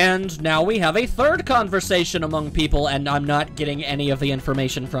 And now we have a third conversation among people, and I'm not getting any of the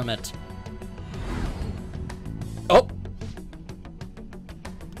information from it. Oh.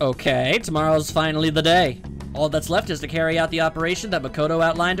 Okay, tomorrow's finally the day. All that's left is to carry out the operation that Makoto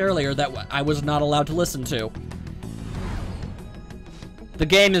outlined earlier that I was not allowed to listen to. The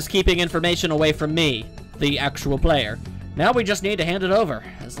game is keeping information away from me, the actual player. Now we just need to hand it over,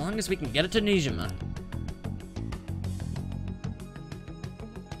 as long as we can get it to Nijima.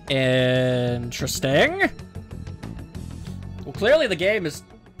 Interesting. Well, clearly the game is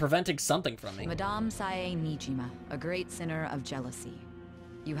preventing something from me. Madame Sae Nijima, a great sinner of jealousy.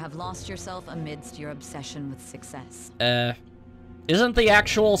 You have lost yourself amidst your obsession with success. Isn't the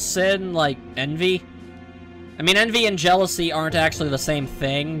actual sin, like, envy? I mean, envy and jealousy aren't actually the same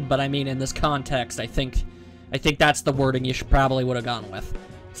thing, but I mean, in this context, I think that's the wording you probably would have gone with.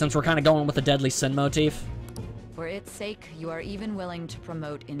 Since we're kind of going with the deadly sin motif. For its sake, you are even willing to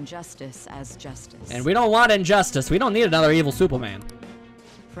promote injustice as justice. And we don't want injustice. We don't need another evil Superman.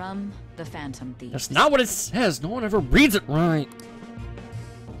 From the Phantom Thieves. That's not what it says. No one ever reads it right.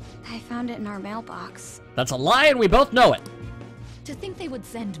 I found it in our mailbox. That's a lie, and we both know it. To think they would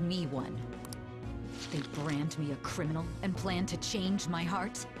send me one. They brand me a criminal and plan to change my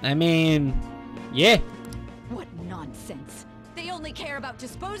heart? I mean, yeah. What nonsense. They only care about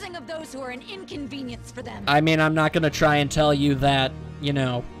disposing of those who are an inconvenience for them. I mean, I'm not gonna try and tell you that, you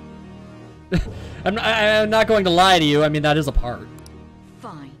know... I'm not going to lie to you. I mean, that is a part.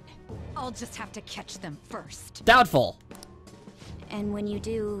 Fine. I'll just have to catch them first. Doubtful. And when you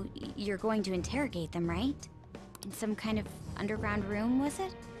do, you're going to interrogate them, right? In some kind of underground room, was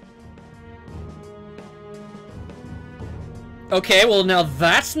it? Okay, well now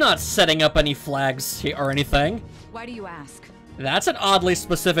that's not setting up any flags or anything. Why do you ask? That's an oddly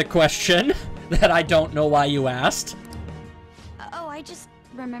specific question that I don't know why you asked. Oh, I just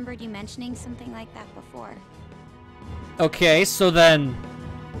remembered you mentioning something like that before. Okay, so then...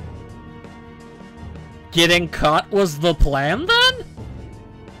 getting caught was the plan then?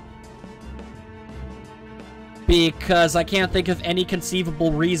 Because I can't think of any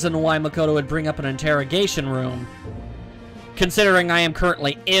conceivable reason why Makoto would bring up an interrogation room. Considering I am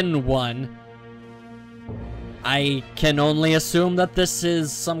currently in one, I can only assume that this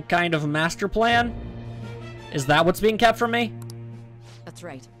is some kind of master plan? Is that what's being kept from me? That's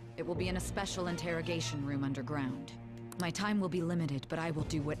right. It will be in a special interrogation room underground. My time will be limited, but I will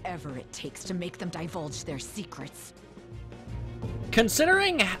do whatever it takes to make them divulge their secrets.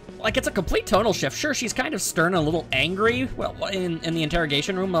 Considering, like, it's a complete tonal shift. Sure, she's kind of stern and a little angry well, in the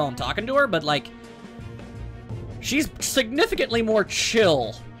interrogation room while I'm talking to her, but, like, she's significantly more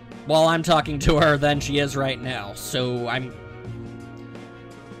chill while I'm talking to her than she is right now. So I'm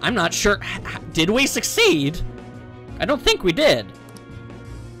not sure. Did we succeed? I don't think we did.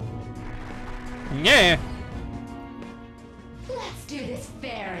 Yeah. Let's do this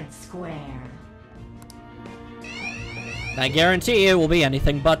fair and square. I guarantee it will be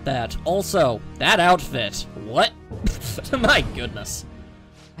anything but that. Also, that outfit. What? My goodness.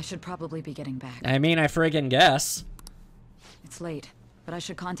 I should probably be getting back. I mean, I friggin' guess. It's late, but I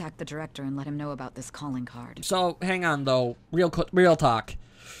should contact the director and let him know about this calling card. So, hang on though. Real talk.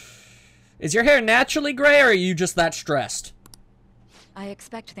 Is your hair naturally gray, or are you just that stressed? I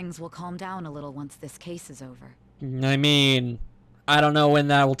expect things will calm down a little once this case is over. I mean, I don't know when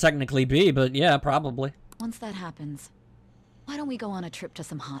that will technically be, but yeah, probably. Once that happens, why don't we go on a trip to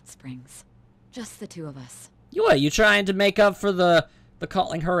some hot springs? Just the two of us. You trying to make up for the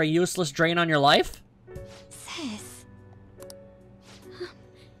calling her a useless drain on your life? Sis.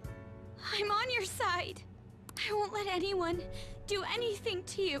 I'm on your side. I won't let anyone do anything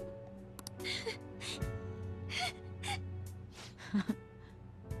to you.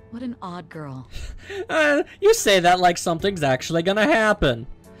 What an odd girl. You say that like something's actually gonna happen.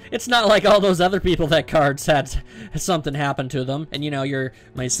 It's not like all those other people that cards had something happen to them. And, you know, you're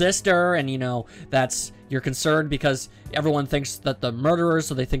my sister, and, you know, you're concerned because everyone thinks that the murderer,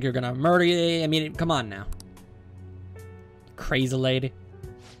 so they think you're gonna murder you. I mean, come on now. Crazy lady.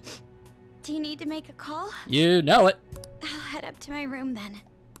 Do you need to make a call? You know it. I'll head up to my room then.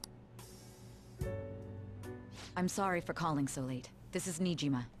 I'm sorry for calling so late. This is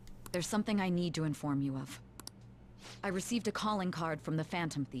Nijima. There's something I need to inform you of. I received a calling card from the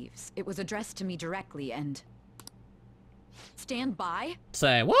Phantom Thieves. It was addressed to me directly and... Stand by?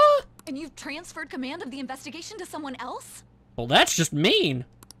 Say what? And you've transferred command of the investigation to someone else? Well, that's just mean.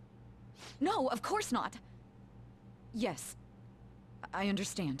 No, of course not. Yes. I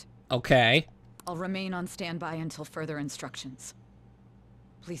understand. Okay. I'll remain on standby until further instructions.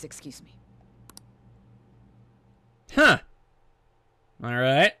 Please excuse me. Huh.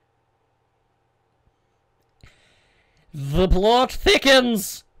 Alright. The plot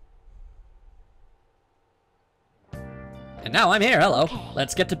thickens! And now I'm here, hello. Okay.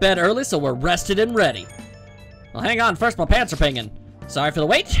 Let's get to bed early so we're rested and ready. Well, hang on, first my pants are pinging. Sorry for the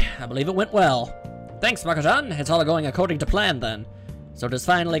wait, I believe it went well. Thanks, Mako-chan. It's all going according to plan then. So it has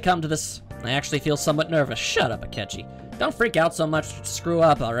finally come to this. I actually feel somewhat nervous. Shut up, Akechi. Don't freak out so much to screw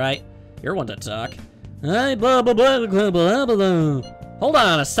up, alright? You're one to talk. Blah, blah, blah, blah, blah, blah. Hold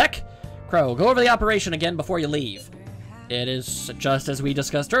on a sec. Crow, go over the operation again before you leave. It is just as we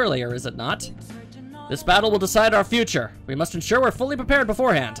discussed earlier, is it not? This battle will decide our future. We must ensure we're fully prepared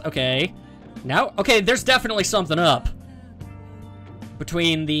beforehand. Okay. Now, okay, there's definitely something up.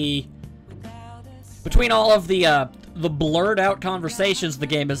 Between all of the blurred out conversations the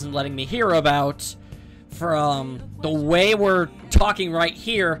game isn't letting me hear about, from the way we're talking right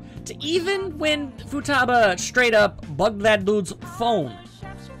here, to even when Futaba straight up bugged that dude's phone.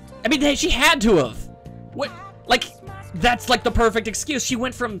 I mean, she had to have. What, like, that's like the perfect excuse. She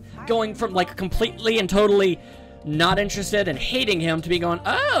went from going from like completely and totally not interested and hating him to be going,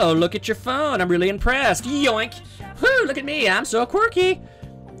 oh, look at your phone, I'm really impressed, yoink, whoo, look at me, I'm so quirky.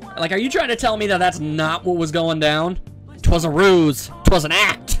 Like, are you trying to tell me that that's not what was going down? 'Twas a ruse, 'twas an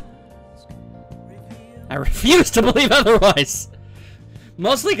act. I refuse to believe otherwise.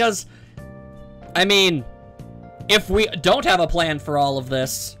 Mostly because, I mean, if we don't have a plan for all of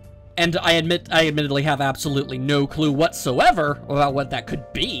this, and I admittedly have absolutely no clue whatsoever about what that could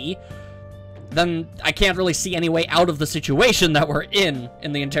be, then I can't really see any way out of the situation that we're in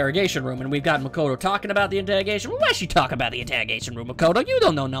the interrogation room. And we've got Makoto talking about the interrogation room. Why she talk about the interrogation room, Makoto? You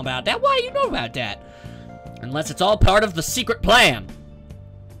don't know nothing about that. Why you know about that? Unless it's all part of the secret plan.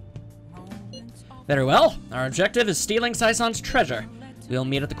 Very well. Our objective is stealing Saison's treasure. We'll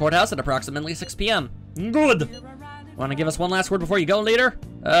meet at the courthouse at approximately 6 p.m. Good. Want to give us one last word before you go, leader?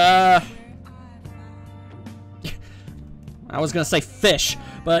 I was gonna say fish,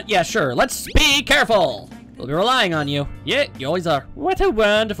 but yeah, sure. Let's be careful. We'll be relying on you. Yeah, you always are. What a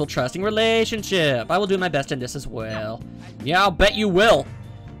wonderful, trusting relationship. I will do my best in this as well. Yeah, I'll bet you will.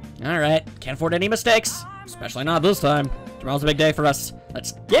 All right, can't afford any mistakes, especially not this time. Tomorrow's a big day for us.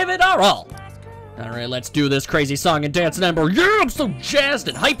 Let's give it our all. All right, let's do this crazy song and dance number. Yeah, I'm so jazzed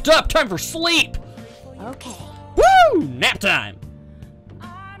and hyped up. Time for sleep. Okay. Woo! Nap time.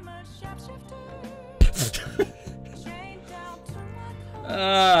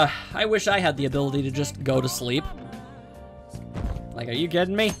 I wish I had the ability to just go to sleep. Like, are you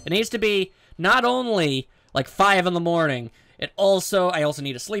kidding me? It needs to be not only like 5 in the morning. I also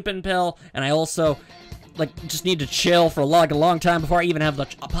need a sleeping pill, and I also like just need to chill for a long time before I even have the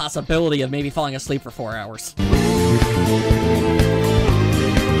possibility of maybe falling asleep for 4 hours.